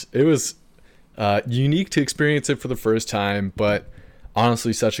 it was unique to experience it for the first time, but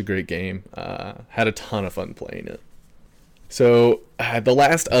honestly, such a great game. Had a ton of fun playing it. So the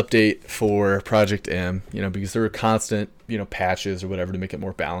last update for Project M, because there were constant, patches or whatever to make it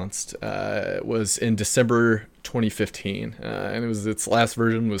more balanced, was in December 2015, and its last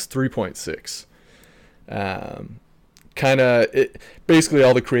version was 3.6. Basically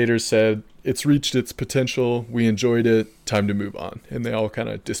all the creators said it's reached its potential. We enjoyed it. Time to move on, and they all kind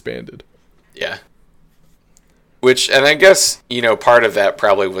of disbanded. Yeah. And I guess, part of that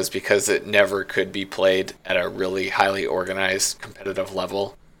probably was because it never could be played at a really highly organized competitive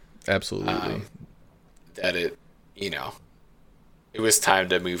level. Absolutely. That it was time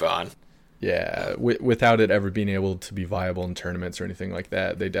to move on. Yeah. Without it ever being able to be viable in tournaments or anything like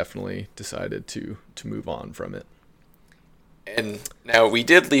that, they definitely decided to move on from it. And now we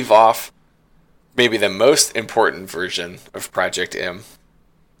did leave off maybe the most important version of Project M.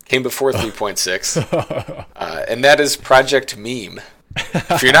 Came before 3.6, and that is Project Meme.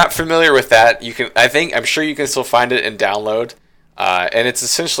 If you're not familiar with that, I'm sure you can still find it and download. And it's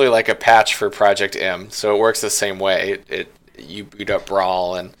essentially like a patch for Project M, so it works the same way. You boot up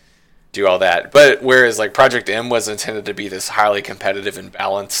Brawl and do all that. But whereas like Project M was intended to be this highly competitive and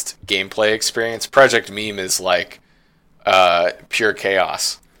balanced gameplay experience, Project Meme is like pure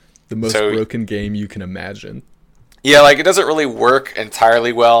chaos. The most broken game you can imagine. Yeah, like it doesn't really work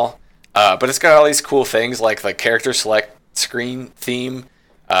entirely well, but it's got all these cool things, like the character select screen theme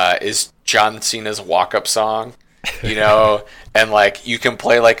is John Cena's walk-up song, and like you can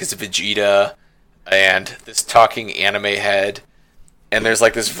play like as Vegeta and this talking anime head, and there's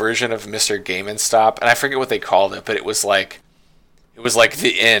like this version of Mr. Game and Stop, and I forget what they called it, but it was like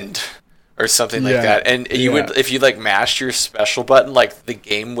the end or something like that, and you would, if you like mashed your special button, like the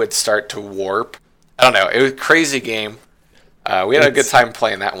game would start to warp. I don't know. It was a crazy game. We had a good time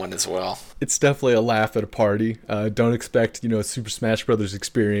playing that one as well. It's definitely a laugh at a party. Don't expect, a Super Smash Brothers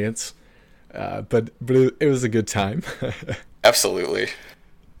experience, but it was a good time. Absolutely.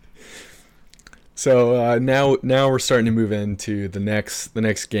 So now we're starting to move into the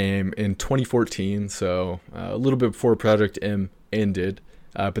next game in 2014. So a little bit before Project M ended,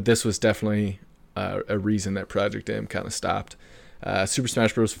 but this was definitely a reason that Project M kind of stopped. Super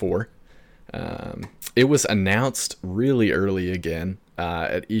Smash Bros. 4. It was announced really early again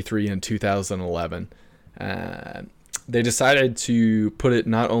at E3 in 2011. They decided to put it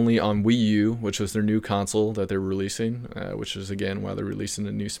not only on Wii U, which was their new console that they're releasing, which is again why they're releasing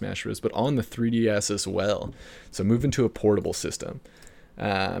a new Smash Bros., but on the 3DS as well. So moving to a portable system.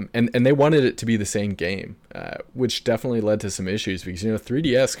 And they wanted it to be the same game, which definitely led to some issues because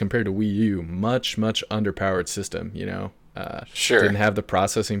 3DS compared to Wii U, much underpowered system. Sure. Didn't have the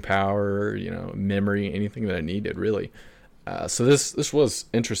processing power, memory, anything that I needed really. So this was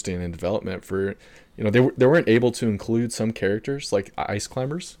interesting in development for, they weren't able to include some characters like ice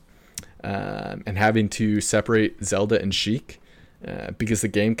climbers, and having to separate Zelda and Sheik, because the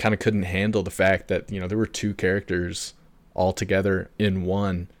game kind of couldn't handle the fact that there were two characters all together in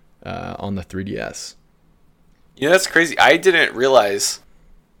one on the 3DS. That's crazy. I didn't realize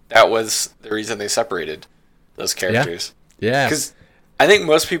that was the reason they separated those characters. Yeah. Because I think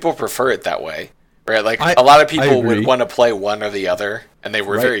most people prefer it that way, right? Like a lot of people would want to play one or the other, and they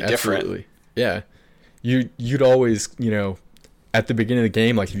were very different. Absolutely. Yeah. You'd always, at the beginning of the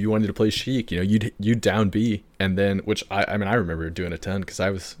game, like if you wanted to play Sheik, you'd down B, and then I remember doing a ton because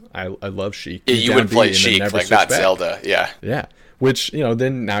I love Sheik. Yeah, you would play Sheik, like not back. Zelda. Yeah. Yeah. Which,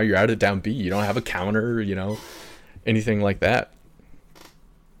 then now you're out at down B. You don't have a counter, anything like that.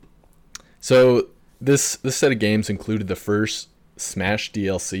 So this set of games included the first Smash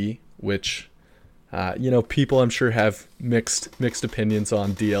DLC, which people I'm sure have mixed opinions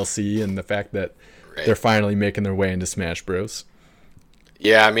on DLC and the fact that they're finally making their way into Smash Bros.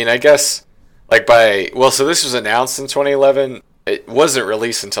 Yeah, I guess so this was announced in 2011. It wasn't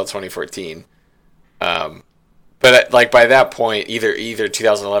released until 2014. But by that point, either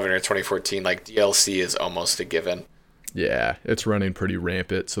 2011 or 2014, DLC is almost a given. Yeah, it's running pretty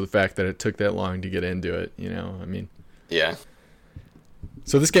rampant. So the fact that it took that long to get into it, Yeah.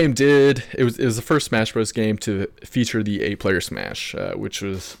 So this game it was the first Smash Bros. Game to feature the 8-player Smash, which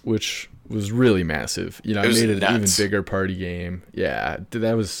was really massive. It made it an even bigger party game. Yeah,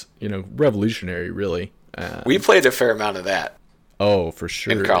 that was revolutionary, really. We played a fair amount of that. Oh, for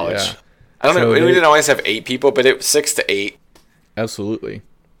sure. In college. Yeah. I don't know. We didn't always have 8 people, but it was 6 to 8. Absolutely.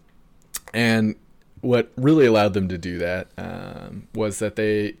 And what really allowed them to do that was that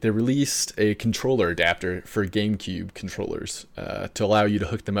they released a controller adapter for GameCube controllers to allow you to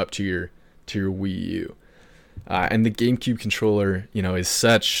hook them up to your Wii U. And the GameCube controller, is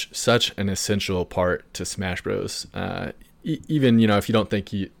such an essential part to Smash Bros. Even if you don't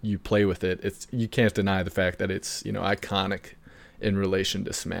think you play with it, you can't deny the fact that it's iconic in relation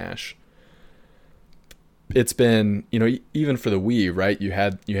to Smash. It's been even for the Wii, right? You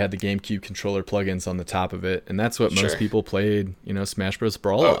had the GameCube controller plugins on the top of it, and that's what most people played Smash Bros.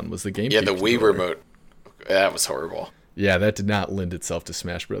 Brawl on, was the GameCube. Yeah, the Wii controller. remote. That was horrible. Yeah, that did not lend itself to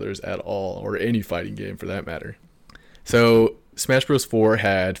Smash Brothers at all, or any fighting game for that matter. So Smash Bros. 4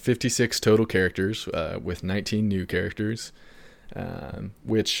 had 56 total characters with 19 new characters,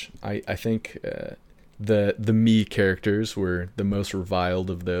 which I think the Mii characters were the most reviled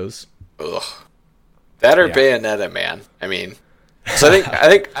of those. Ugh. That or Bayonetta, man. I mean, so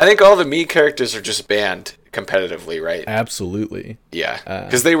I think all the Mii characters are just banned competitively, right? Absolutely. Yeah,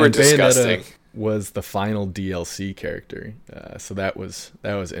 because they were disgusting. Bayonetta was the final DLC character, so that was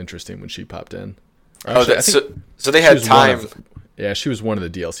interesting when she popped in. Actually, so they had time. She was one of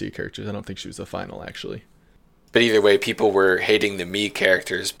the DLC characters. I don't think she was the final, actually. But either way, people were hating the Mii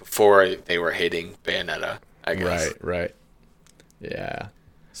characters before they were hating Bayonetta, I guess. Right. Yeah.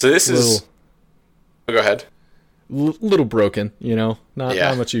 So this is... Oh, go ahead. Little broken,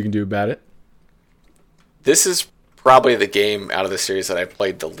 not much you can do about it. This is probably the game out of the series that I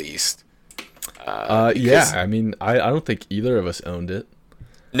played the least. I mean, I don't think either of us owned it.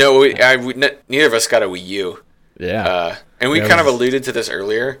 No, neither of us got a Wii U. Yeah. And we kind of alluded to this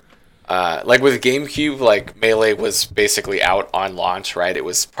earlier. Like with GameCube, like Melee was basically out on launch, right? It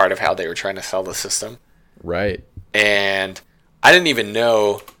was part of how they were trying to sell the system. Right. And I didn't even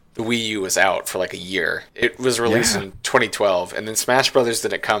know the Wii U was out for like a year. It was released in 2012, and then Smash Brothers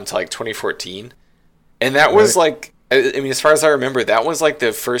didn't come to like 2014. And that was like, I mean, as far as I remember, that was like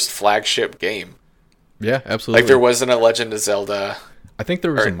the first flagship game. Yeah, absolutely. Like there wasn't a Legend of Zelda. I think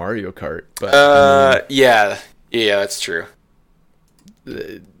there was a Mario Kart, but yeah, that's true.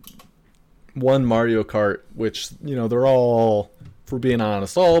 One Mario Kart, which they're all, for being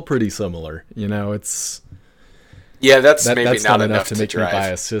honest, all pretty similar. It's that's maybe that's not enough to make drive. me buy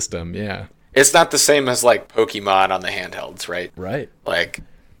a system. Yeah, it's not the same as like Pokemon on the handhelds, right? Right. Like,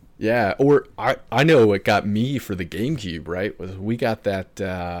 yeah, or I know what got me for the GameCube, right? Was we got that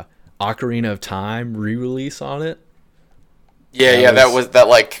Ocarina of Time re-release on it. Yeah, that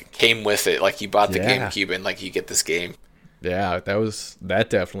like came with it. Like you bought the GameCube and like you get this game. Yeah, that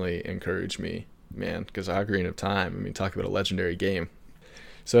definitely encouraged me, man, because Ocarina of Time, I mean, talk about a legendary game.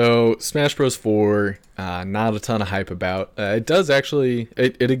 So Smash Bros. 4, not a ton of hype about. It does actually,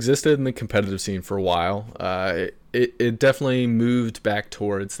 it existed in the competitive scene for a while. It definitely moved back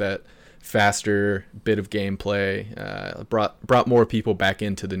towards that faster bit of gameplay, brought more people back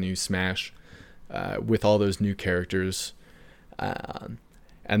into the new Smash with all those new characters.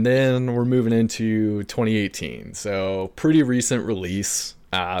 And then we're moving into 2018, so pretty recent release,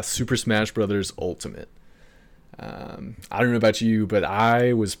 Super Smash Bros. Ultimate. I don't know about you, but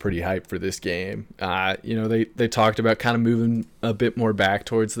I was pretty hyped for this game. They talked about kind of moving a bit more back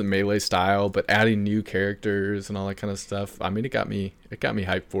towards the Melee style, but adding new characters and all that kind of stuff. I mean, it got me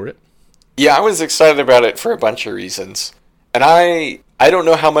hyped for it. Yeah, I was excited about it for a bunch of reasons, and I don't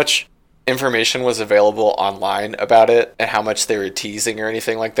know how much information was available online about it and how much they were teasing or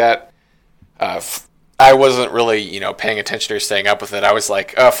anything like that. I wasn't really, paying attention or staying up with it. I was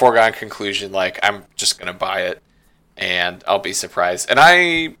like, foregone conclusion, like I'm just going to buy it and I'll be surprised. And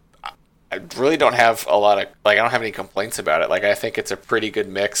I really don't have a lot of, like, I don't have any complaints about it. Like, I think it's a pretty good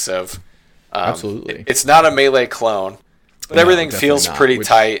mix of, absolutely. It's not a Melee clone, but everything feels pretty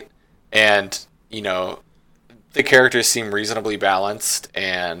tight, and, the characters seem reasonably balanced,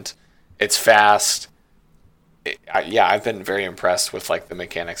 and it's fast. I've been very impressed with like the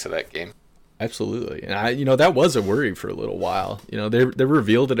mechanics of that game. Absolutely, and that was a worry for a little while. They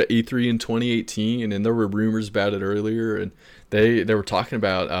revealed it at E3 in 2018, and there were rumors about it earlier, and they were talking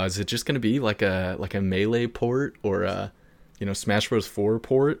about is it just going to be like a Melee port or a Smash Bros. 4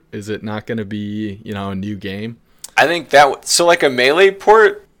 port? Is it not going to be a new game? I think that so like a Melee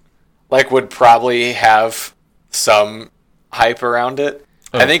port like would probably have some hype around it.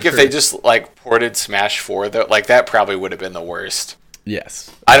 I think if they just like ported Smash 4, though, like that probably would have been the worst. Yes.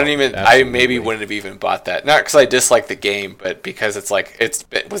 I maybe wouldn't have even bought that. Not because I dislike the game, but because it's like it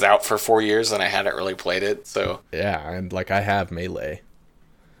was out for 4 years and I hadn't really played it. So yeah, and like I have Melee.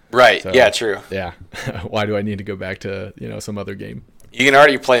 Right. So, yeah. True. Yeah. Why do I need to go back to some other game? You can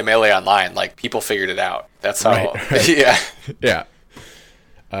already play Melee online. Like people figured it out. That's how. Right. Yeah. Yeah.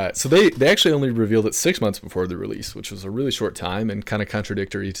 So they actually only revealed it 6 months before the release, which was a really short time and kind of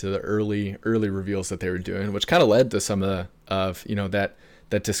contradictory to the early reveals that they were doing, which kind of led to some of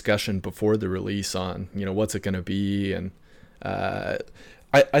that discussion before the release on what's it going to be, and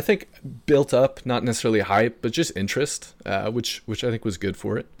I think built up not necessarily hype but just interest, which I think was good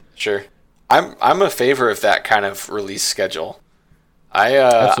for it. Sure. I'm a favor of that kind of release schedule. I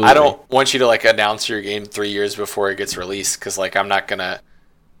don't want you to like announce your game 3 years before it gets released, because like I'm not gonna.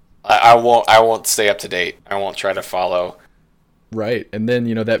 I won't stay up to date. I won't try to follow. Right, and then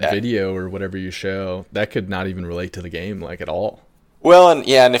that video or whatever you show, that could not even relate to the game like at all. Well,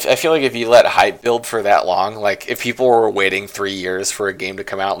 and if I feel like if you let hype build for that long, like if people were waiting 3 years for a game to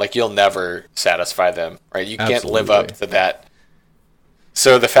come out, like you'll never satisfy them, right? You can't live up to that.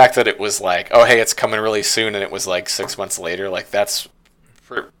 So the fact that it was like, oh hey, it's coming really soon, and it was like 6 months later, like that's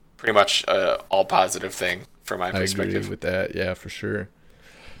pretty much all positive thing from my perspective. I agree with that, yeah, for sure.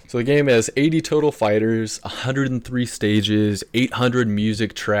 So the game has 80 total fighters, 103 stages, 800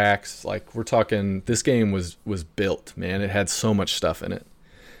 music tracks. Like we're talking, this game was built, man. It had so much stuff in it.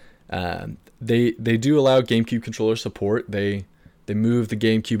 They do allow GameCube controller support. They moved the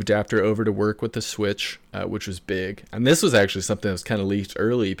GameCube adapter over to work with the Switch, which was big. And this was actually something that was kind of leaked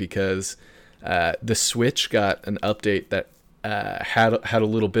early, because the Switch got an update that had a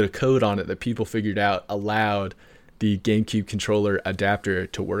little bit of code on it that people figured out allowed the GameCube controller adapter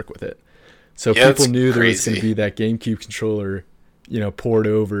to work with it. So people knew there was going to be that GameCube controller, poured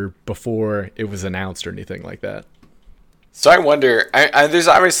over before it was announced or anything like that. So I wonder, there's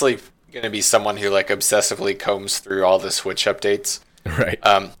obviously going to be someone who like obsessively combs through all the Switch updates. Right.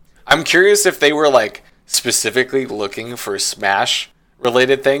 I'm curious if they were like specifically looking for Smash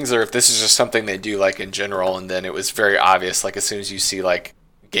related things, or if this is just something they do like in general, and then it was very obvious, like as soon as you see like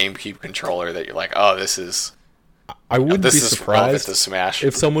GameCube controller, that you're like, oh, this is. I wouldn't be surprised to Smash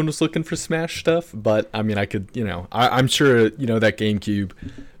if someone was looking for Smash stuff, but I mean, I could, I'm sure, that GameCube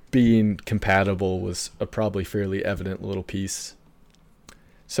being compatible was a probably fairly evident little piece.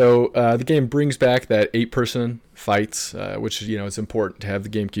 So the game brings back that 8-person fights, which, is important to have the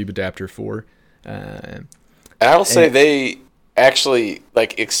GameCube adapter for. And I will say they actually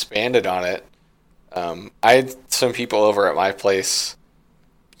like expanded on it. I had some people over at my place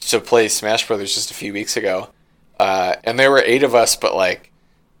to play Smash Brothers just a few weeks ago. And there were 8 of us, but like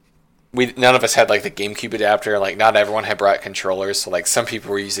none of us had like the GameCube adapter. Like not everyone had brought controllers, so like some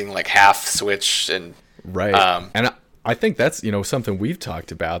people were using like half Switch and right. And I think that's something we've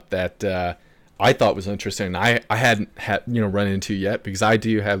talked about that I thought was interesting. I hadn't had run into yet, because I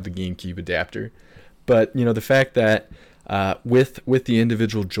do have the GameCube adapter, but the fact that with the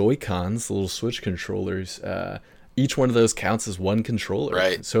individual Joy-Cons, the little Switch controllers. Each one of those counts as one controller.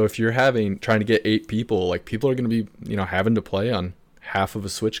 Right. So if you're trying to get 8 people, like people are going to be, having to play on half of a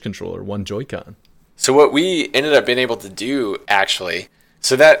Switch controller, one Joy-Con. So what we ended up being able to do, actually,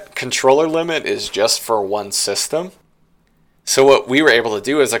 so that controller limit is just for one system. So what we were able to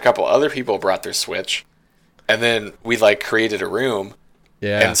do is a couple other people brought their Switch, and then we like created a room.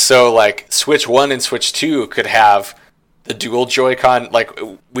 Yeah. And so like Switch 1 and Switch 2 could have the dual Joy-Con, like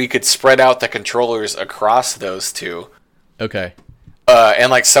we could spread out the controllers across those two. Okay. And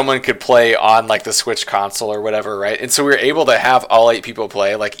like someone could play on like the Switch console or whatever, right? And so we were able to have all 8 people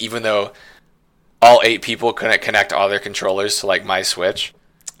play, like even though all 8 people couldn't connect all their controllers to like my Switch.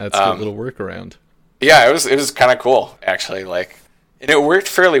 That's a good little workaround. Yeah, it was kind of cool actually, like, and it worked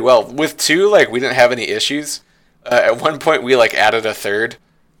fairly well. With 2, like we didn't have any issues. At one point we like added a third.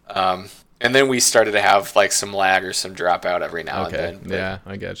 And then we started to have like some lag or some dropout every now and then. But, yeah,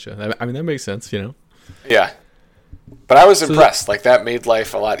 I gotcha. I mean, that makes sense, Yeah. But I was impressed. Like that made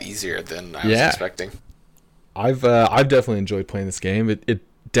life a lot easier than I was expecting. I've definitely enjoyed playing this game. It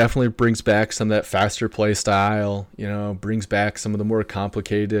definitely brings back some of that faster play style, brings back some of the more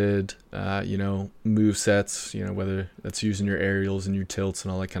complicated, move sets, whether that's using your aerials and your tilts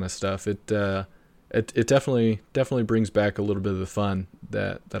and all that kind of stuff. It definitely brings back a little bit of the fun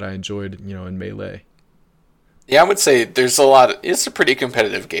that I enjoyed, in Melee. Yeah, I would say there's a lot. It's a pretty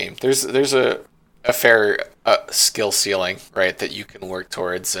competitive game. There's a fair skill ceiling, right, that you can work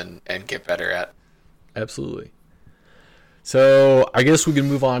towards and get better at. Absolutely. So I guess we can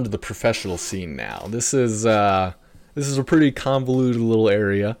move on to the professional scene now. This is a pretty convoluted little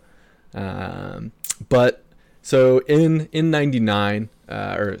area, but so in 99.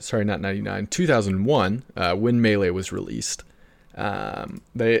 Not 99, 2001, when Melee was released.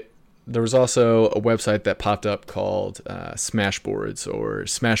 There was also a website that popped up called Smashboards or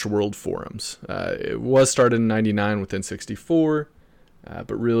Smash World Forums. It was started in 99 with N64,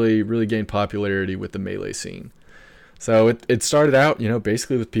 but really gained popularity with the Melee scene. So it started out,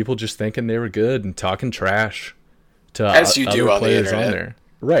 basically with people just thinking they were good and talking trash to As you do other on the players internet. on there.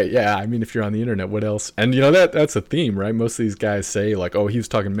 Right, yeah. I mean, if you're on the internet, what else? And that's a theme, right? Most of these guys say like, "Oh, he was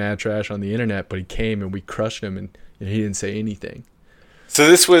talking mad trash on the internet, but he came and we crushed him, and he didn't say anything." So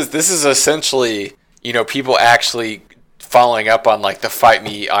this is essentially, people actually following up on like the Fight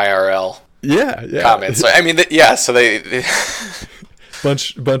Me IRL Yeah, comments. So, I mean, yeah. So they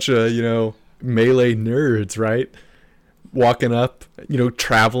bunch of Melee nerds, right? Walking up,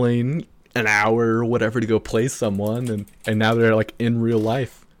 traveling an hour or whatever to go play someone, and now they're like in real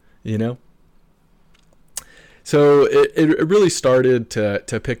life, So it really started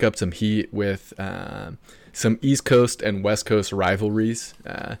to pick up some heat with some East Coast and West Coast rivalries.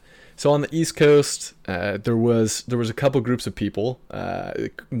 So on the East Coast, there was a couple groups of people.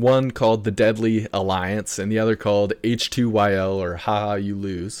 One called the Deadly Alliance, and the other called H2YL, or Haha You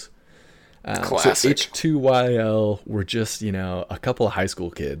Lose. Classic. So H2YL were just, a couple of high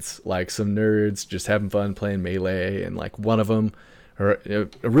school kids, like some nerds just having fun playing Melee, and like one of them, or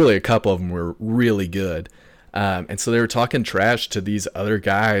really a couple of them, were really good. And so they were talking trash to these other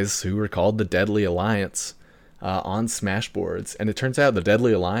guys who were called the Deadly Alliance on Smashboards. And it turns out the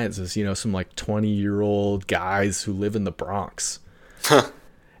Deadly Alliance is, some like 20-year-old guys who live in the Bronx.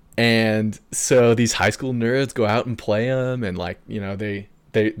 And so these high school nerds go out and play them, and like,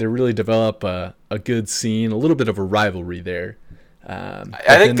 they really develop a good scene, a little bit of a rivalry there.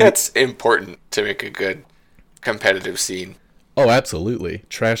 I think that's important to make a good competitive scene. Oh, absolutely.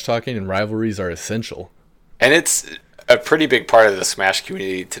 Trash talking and rivalries are essential. And it's a pretty big part of the Smash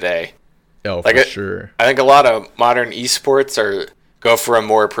community today. Oh, for sure. I think a lot of modern esports go for a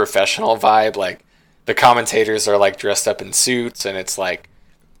more professional vibe. Like the commentators are like dressed up in suits, and it's like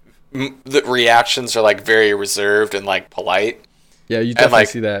the reactions are like very reserved and like polite. Yeah, you definitely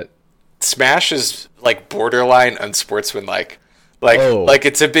see that. Smash is like borderline unsportsmanlike. Like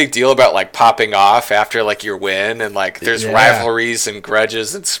it's a big deal about like popping off after like your win, and like there's rivalries and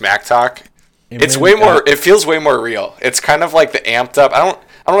grudges and smack talk. And it's way more. It feels way more real. It's kind of like the amped up. I don't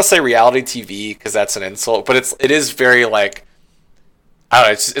want to say reality TV because that's an insult, but it is very like, I don't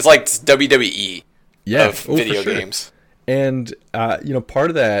know. It's like WWE of video games. And part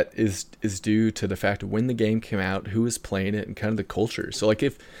of that is due to the fact of when the game came out, who was playing it, and kind of the culture. So like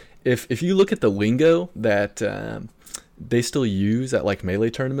if you look at the lingo that they still use at like Melee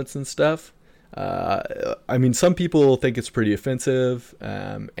tournaments and stuff, I mean, some people think it's pretty offensive,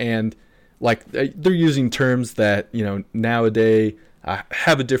 and like they're using terms that nowadays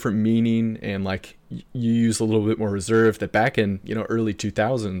have a different meaning, and like you use a little bit more reserve that back in early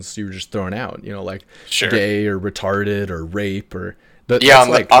 2000s you were just throwing out, like gay or retarded or rape or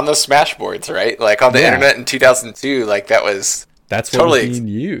on the Smash boards, right? Like on the internet in 2002, like that's what totally was being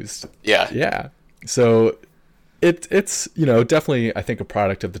used. Yeah. So it's definitely, I think, a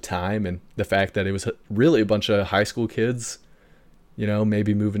product of the time, and the fact that it was really a bunch of high school kids,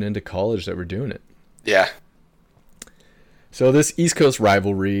 maybe moving into college, that were doing it. Yeah. So this East Coast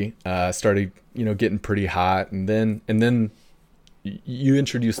rivalry started, getting pretty hot, and then you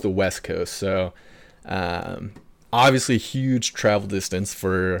introduced the West Coast. So obviously, huge travel distance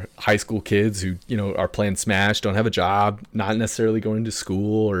for high school kids who are playing Smash, don't have a job, not necessarily going to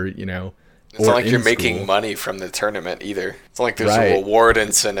school, or It's not like you're making money from the tournament either. It's not like there's a reward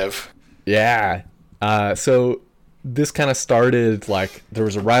incentive. Yeah. So this kind of started like there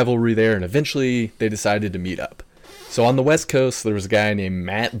was a rivalry there, and eventually they decided to meet up. So on the West Coast, there was a guy named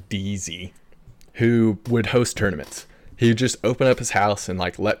Matt Deasy who would host tournaments. He would just open up his house and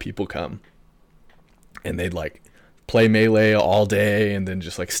like let people come, and they'd like play Melee all day, and then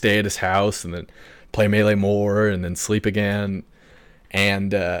just like stay at his house, and then play Melee more, and then sleep again.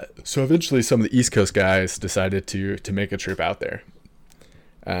 And so eventually some of the East Coast guys decided to make a trip out there.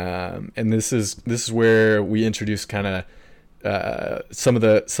 And this is where we introduce kind of some of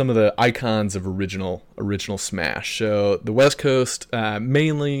the icons of original Smash. So the West Coast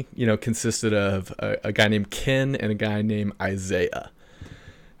mainly consisted of a guy named Ken and a guy named Isaiah.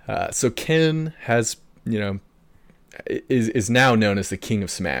 So Ken has is now known as the King of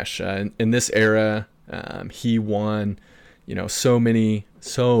Smash. In this era, he won so many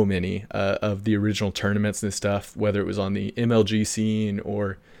of the original tournaments and stuff, whether it was on the MLG scene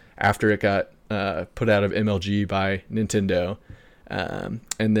or after it got put out of MLG by Nintendo,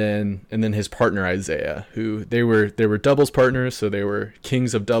 and then his partner Isaiah, who they were doubles partners, so they were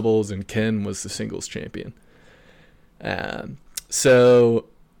kings of doubles, and Ken was the singles champion. So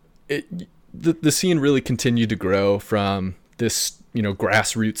the scene really continued to grow from this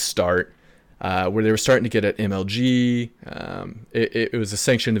grassroots start. where they were starting to get at MLG. It was a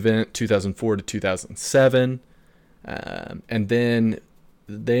sanctioned event, 2004 to 2007, and then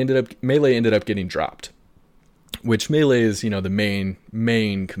Melee ended up getting dropped, which Melee is the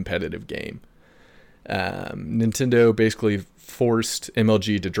main competitive game. Nintendo basically forced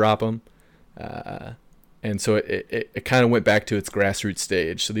MLG to drop them, and so it kind of went back to its grassroots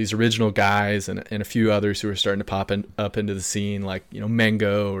stage. So these original guys and a few others who were starting to pop up into the scene, like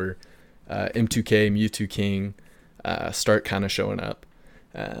Mango or M2K, Mewtwo King, start kind of showing up.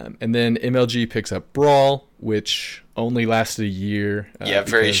 And then MLG picks up Brawl, which only lasted a year.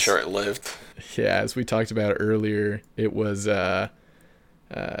 Very short-lived. Yeah, as we talked about earlier, it was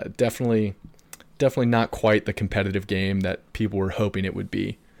definitely not quite the competitive game that people were hoping it would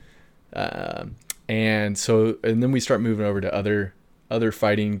be. And then we start moving over to other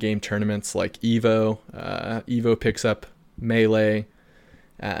fighting game tournaments like Evo. Evo picks up Melee.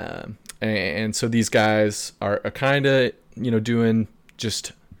 And so these guys are kind of, doing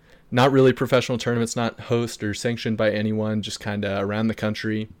just not really professional tournaments, not hosted or sanctioned by anyone, just kind of around the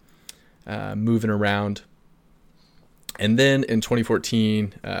country, moving around. And then in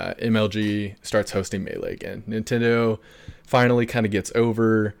 2014, MLG starts hosting Melee again. Nintendo finally kind of gets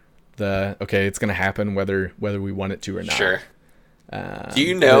over it's going to happen whether we want it to or not. Sure. Do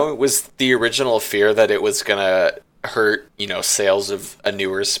you know, was the original fear that it was going to hurt, sales of a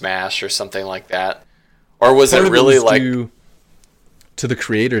newer Smash or something like that? Or was it really to the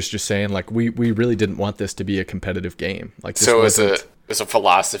creators just saying like we really didn't want this to be a competitive game? Like this so it was a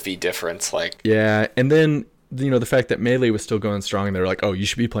philosophy difference, like. Yeah, and then the fact that Melee was still going strong, they were like, oh, you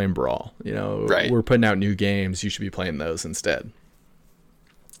should be playing Brawl. Right. We're putting out new games, you should be playing those instead.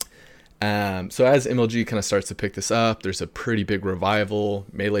 So as MLG kind of starts to pick this up, there's a pretty big revival.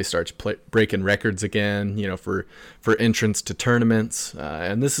 Melee starts breaking records again, for entrance to tournaments.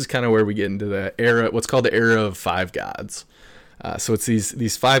 And this is kind of where we get into the era, what's called the era of Five Gods. So it's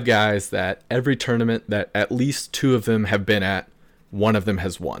these five guys that every tournament that at least two of them have been at, one of them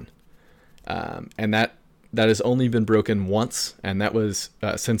has won. And that has only been broken once, and that was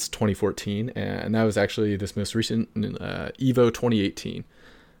since 2014. And that was actually this most recent EVO 2018.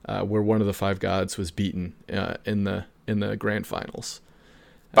 Where one of the Five Gods was beaten in the grand finals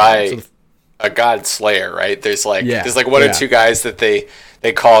by a God Slayer, right? There's one or two guys that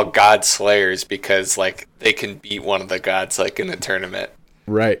they call God Slayers because like they can beat one of the gods like in a tournament.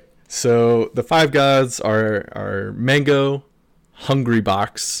 Right. So the Five Gods are Mango,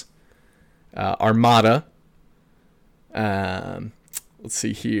 Hungrybox, Armada. Let's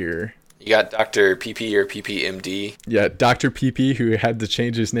see here. You got Dr. PP or PPMD. Yeah, Dr. PP, who had to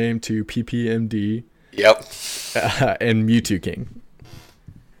change his name to PPMD. Yep. And Mewtwo King.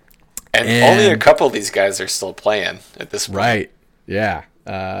 And only a couple of these guys are still playing at this point. Right. Yeah.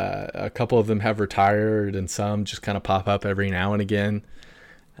 A couple of them have retired, and some just kind of pop up every now and again.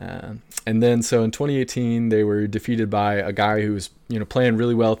 And then, so in 2018, they were defeated by a guy who was, playing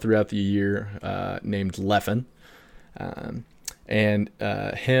really well throughout the year, named Leffen. And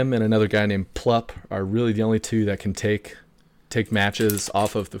him and another guy named Plup are really the only two that can take matches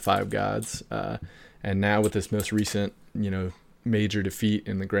off of the Five Gods. And now with this most recent, major defeat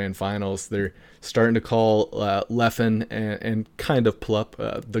in the grand finals, they're starting to call Leffen and kind of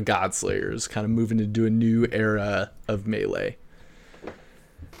Plup the God Slayers, kind of moving into a new era of Melee.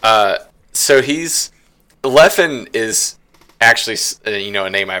 So Leffen is actually, a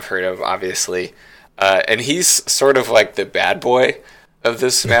name I've heard of, obviously. And he's sort of like the bad boy of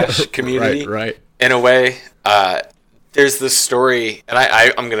this Smash community. Right. In a way, there's this story, and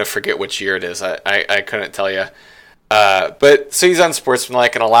I'm going to forget which year it is. I couldn't tell you. But so he's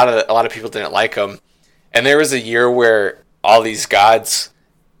unsportsmanlike, and a lot of people didn't like him. And there was a year where all these gods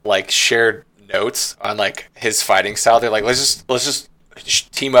like shared notes on like his fighting style. They're like, let's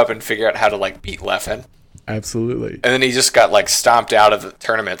just team up and figure out how to like beat Leffen. Absolutely. And then he just got like stomped out of the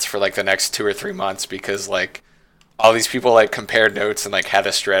tournaments for like the next 2 or 3 months because like all these people like compared notes and like had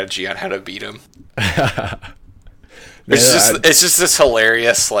a strategy on how to beat him. It's just this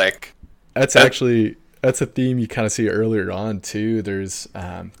hilarious like. That's a theme you kind of see earlier on too. There's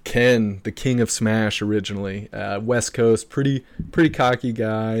Ken, the king of Smash originally, West Coast, pretty cocky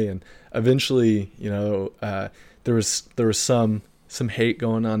guy, and eventually there was some hate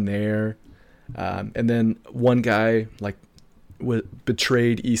going on there. And then one guy like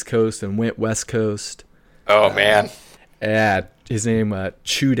betrayed East Coast and went West Coast. Oh man! Yeah, his name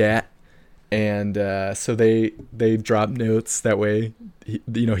Chudat, and so they dropped notes that way.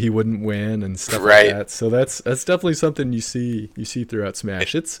 He wouldn't win and stuff like that. So that's definitely something you see throughout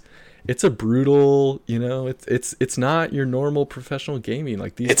Smash. It's it's a brutal, it's not your normal professional gaming.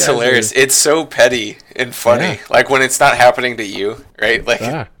 Like these It's guys hilarious. It's so petty and funny. Yeah. Like when it's not happening to you, right? Like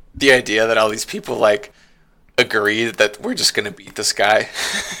Ah. the idea that all these people like agree that we're just gonna beat this guy.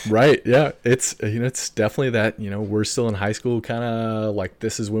 Right. Yeah. It's definitely that, we're still in high school kind of like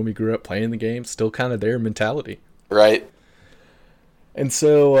this is when we grew up playing the game, still kind of their mentality. Right. And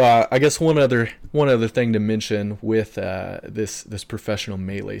so I guess one other thing to mention with this professional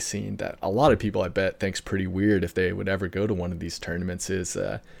Melee scene that a lot of people I bet thinks pretty weird if they would ever go to one of these tournaments is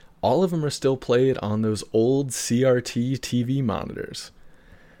all of them are still played on those old CRT TV monitors.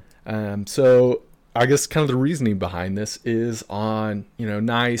 So I guess kind of the reasoning behind this is on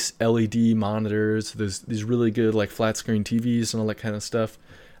nice LED monitors, these really good like flat screen TVs and all that kind of stuff.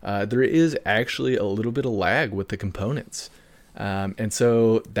 There is actually a little bit of lag with the components. And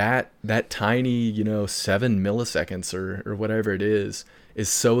so that tiny, 7 milliseconds or whatever it is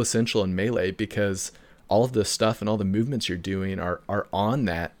so essential in Melee because all of the stuff and all the movements you're doing are on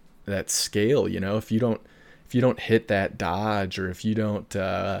that scale. If you don't hit that dodge or if you don't,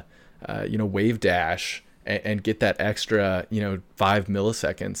 wave dash and get that extra, 5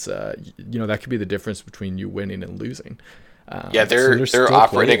 milliseconds, that could be the difference between you winning and losing. Yeah, they're still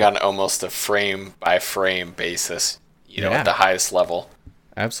operating playing. on almost a frame by frame basis, at Yeah. the highest level.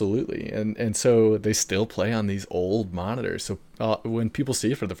 Absolutely, and so they still play on these old monitors. So when people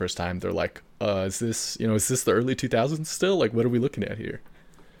see it for the first time, they're like, "Is this the early 2000s still? Like, what are we looking at here?"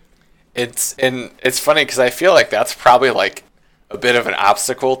 It's funny because I feel like that's probably like a bit of an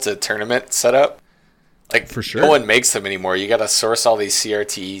obstacle to tournament setup. Like For sure. no one makes them anymore. You got to source all these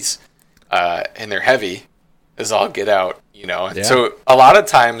CRTs, and they're heavy as all get out. Yeah. So a lot of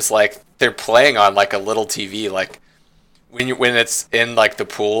times like they're playing on like a little TV, like when it's in like the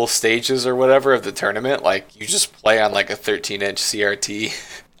pool stages or whatever of the tournament, like you just play on like a 13-inch CRT.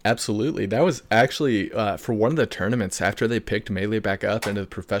 Absolutely. That was actually for one of the tournaments after they picked Melee back up into the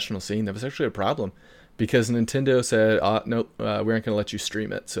professional scene. That was actually a problem because Nintendo said, "Nope, we aren't going to let you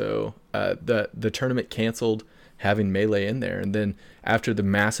stream it." So the tournament canceled having Melee in there, and then after the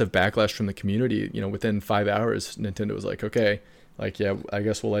massive backlash from the community, within 5 hours, Nintendo was like, "Okay, like yeah, I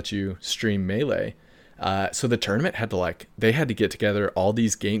guess we'll let you stream Melee." So the tournament had to get together all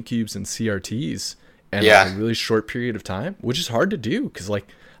these GameCubes and CRTs in a really short period of time, which is hard to do because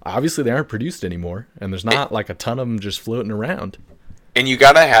obviously they aren't produced anymore and there's not like a ton of them just floating around. And you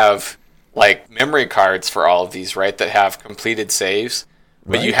got to have like memory cards for all of these, right? That have completed saves,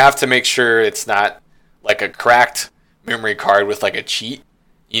 but Right. you have to make sure it's not like a cracked memory card with like a cheat,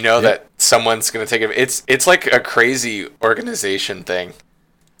 that someone's going to take it. It's like a crazy organization thing.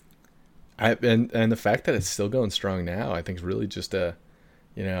 And the fact that it's still going strong now, I think is really just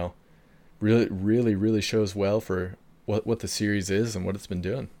really, really, really shows well for what the series is and what it's been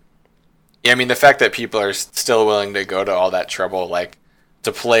doing. Yeah, I mean the fact that people are still willing to go to all that trouble, like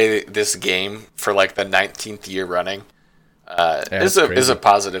to play this game for like the 19th year running, is a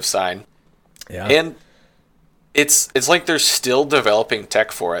positive sign. Yeah, And it's like they're still developing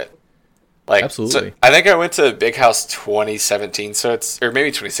tech for it. Like, Absolutely. So I think I went to Big House 2017, or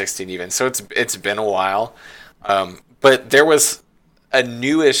maybe 2016 even. So it's been a while. But there was a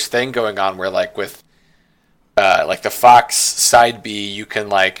newish thing going on where like with like the Fox side B,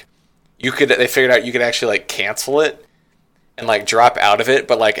 they figured out you could actually like cancel it and like drop out of it,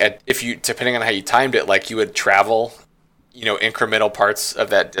 but like if you, depending on how you timed it, like you would travel incremental parts of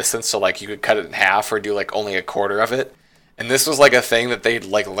that distance, so like you could cut it in half or do like only a quarter of it. And this was like a thing that they'd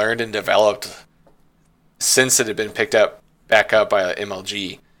like learned and developed since it had been picked up back up by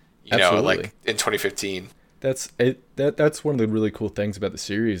MLG, like in 2015. That's one of the really cool things about the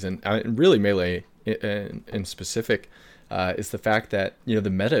series, and really Melee in specific, is the fact that the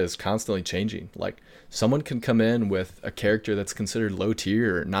meta is constantly changing. Like someone can come in with a character that's considered low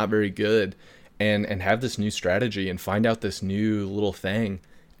tier, not very good, and have this new strategy and find out this new little thing,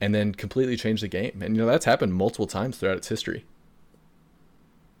 and then completely change the game. And that's happened multiple times throughout its history.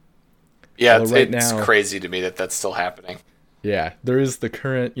 Yeah, it's crazy to me that that's still happening. Yeah, there is the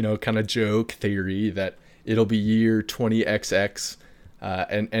current, kind of joke theory that it'll be year 20XX,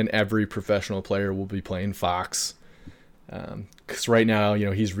 and every professional player will be playing Fox. Because right now,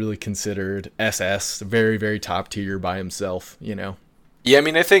 he's really considered SS, very, very top tier by himself, Yeah, I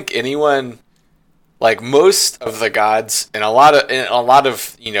mean, I think anyone, like most of the gods and a lot of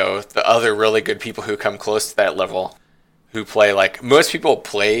the other really good people who come close to that level, who play, like most people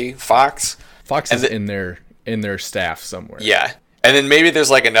play Fox. Fox is in their staff somewhere. Yeah, And then maybe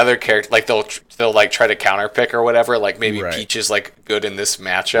there's like another character, like they'll like try to counter pick or whatever. Like maybe Right. Peach is like good in this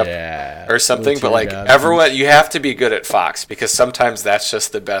matchup Yeah. or something. But like God. everyone, you have to be good at Fox because sometimes that's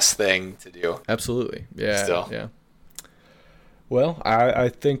just the best thing to do. Absolutely. Yeah. Still. Yeah. Well, I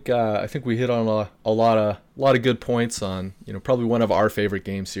think we hit on a lot of good points on, you know, probably one of our favorite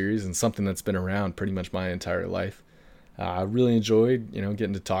game series and something that's been around pretty much my entire life. I really enjoyed, you know,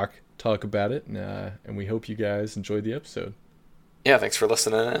 getting to talk about it, and we hope you guys enjoyed the episode. Yeah, thanks for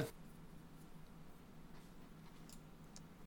listening in.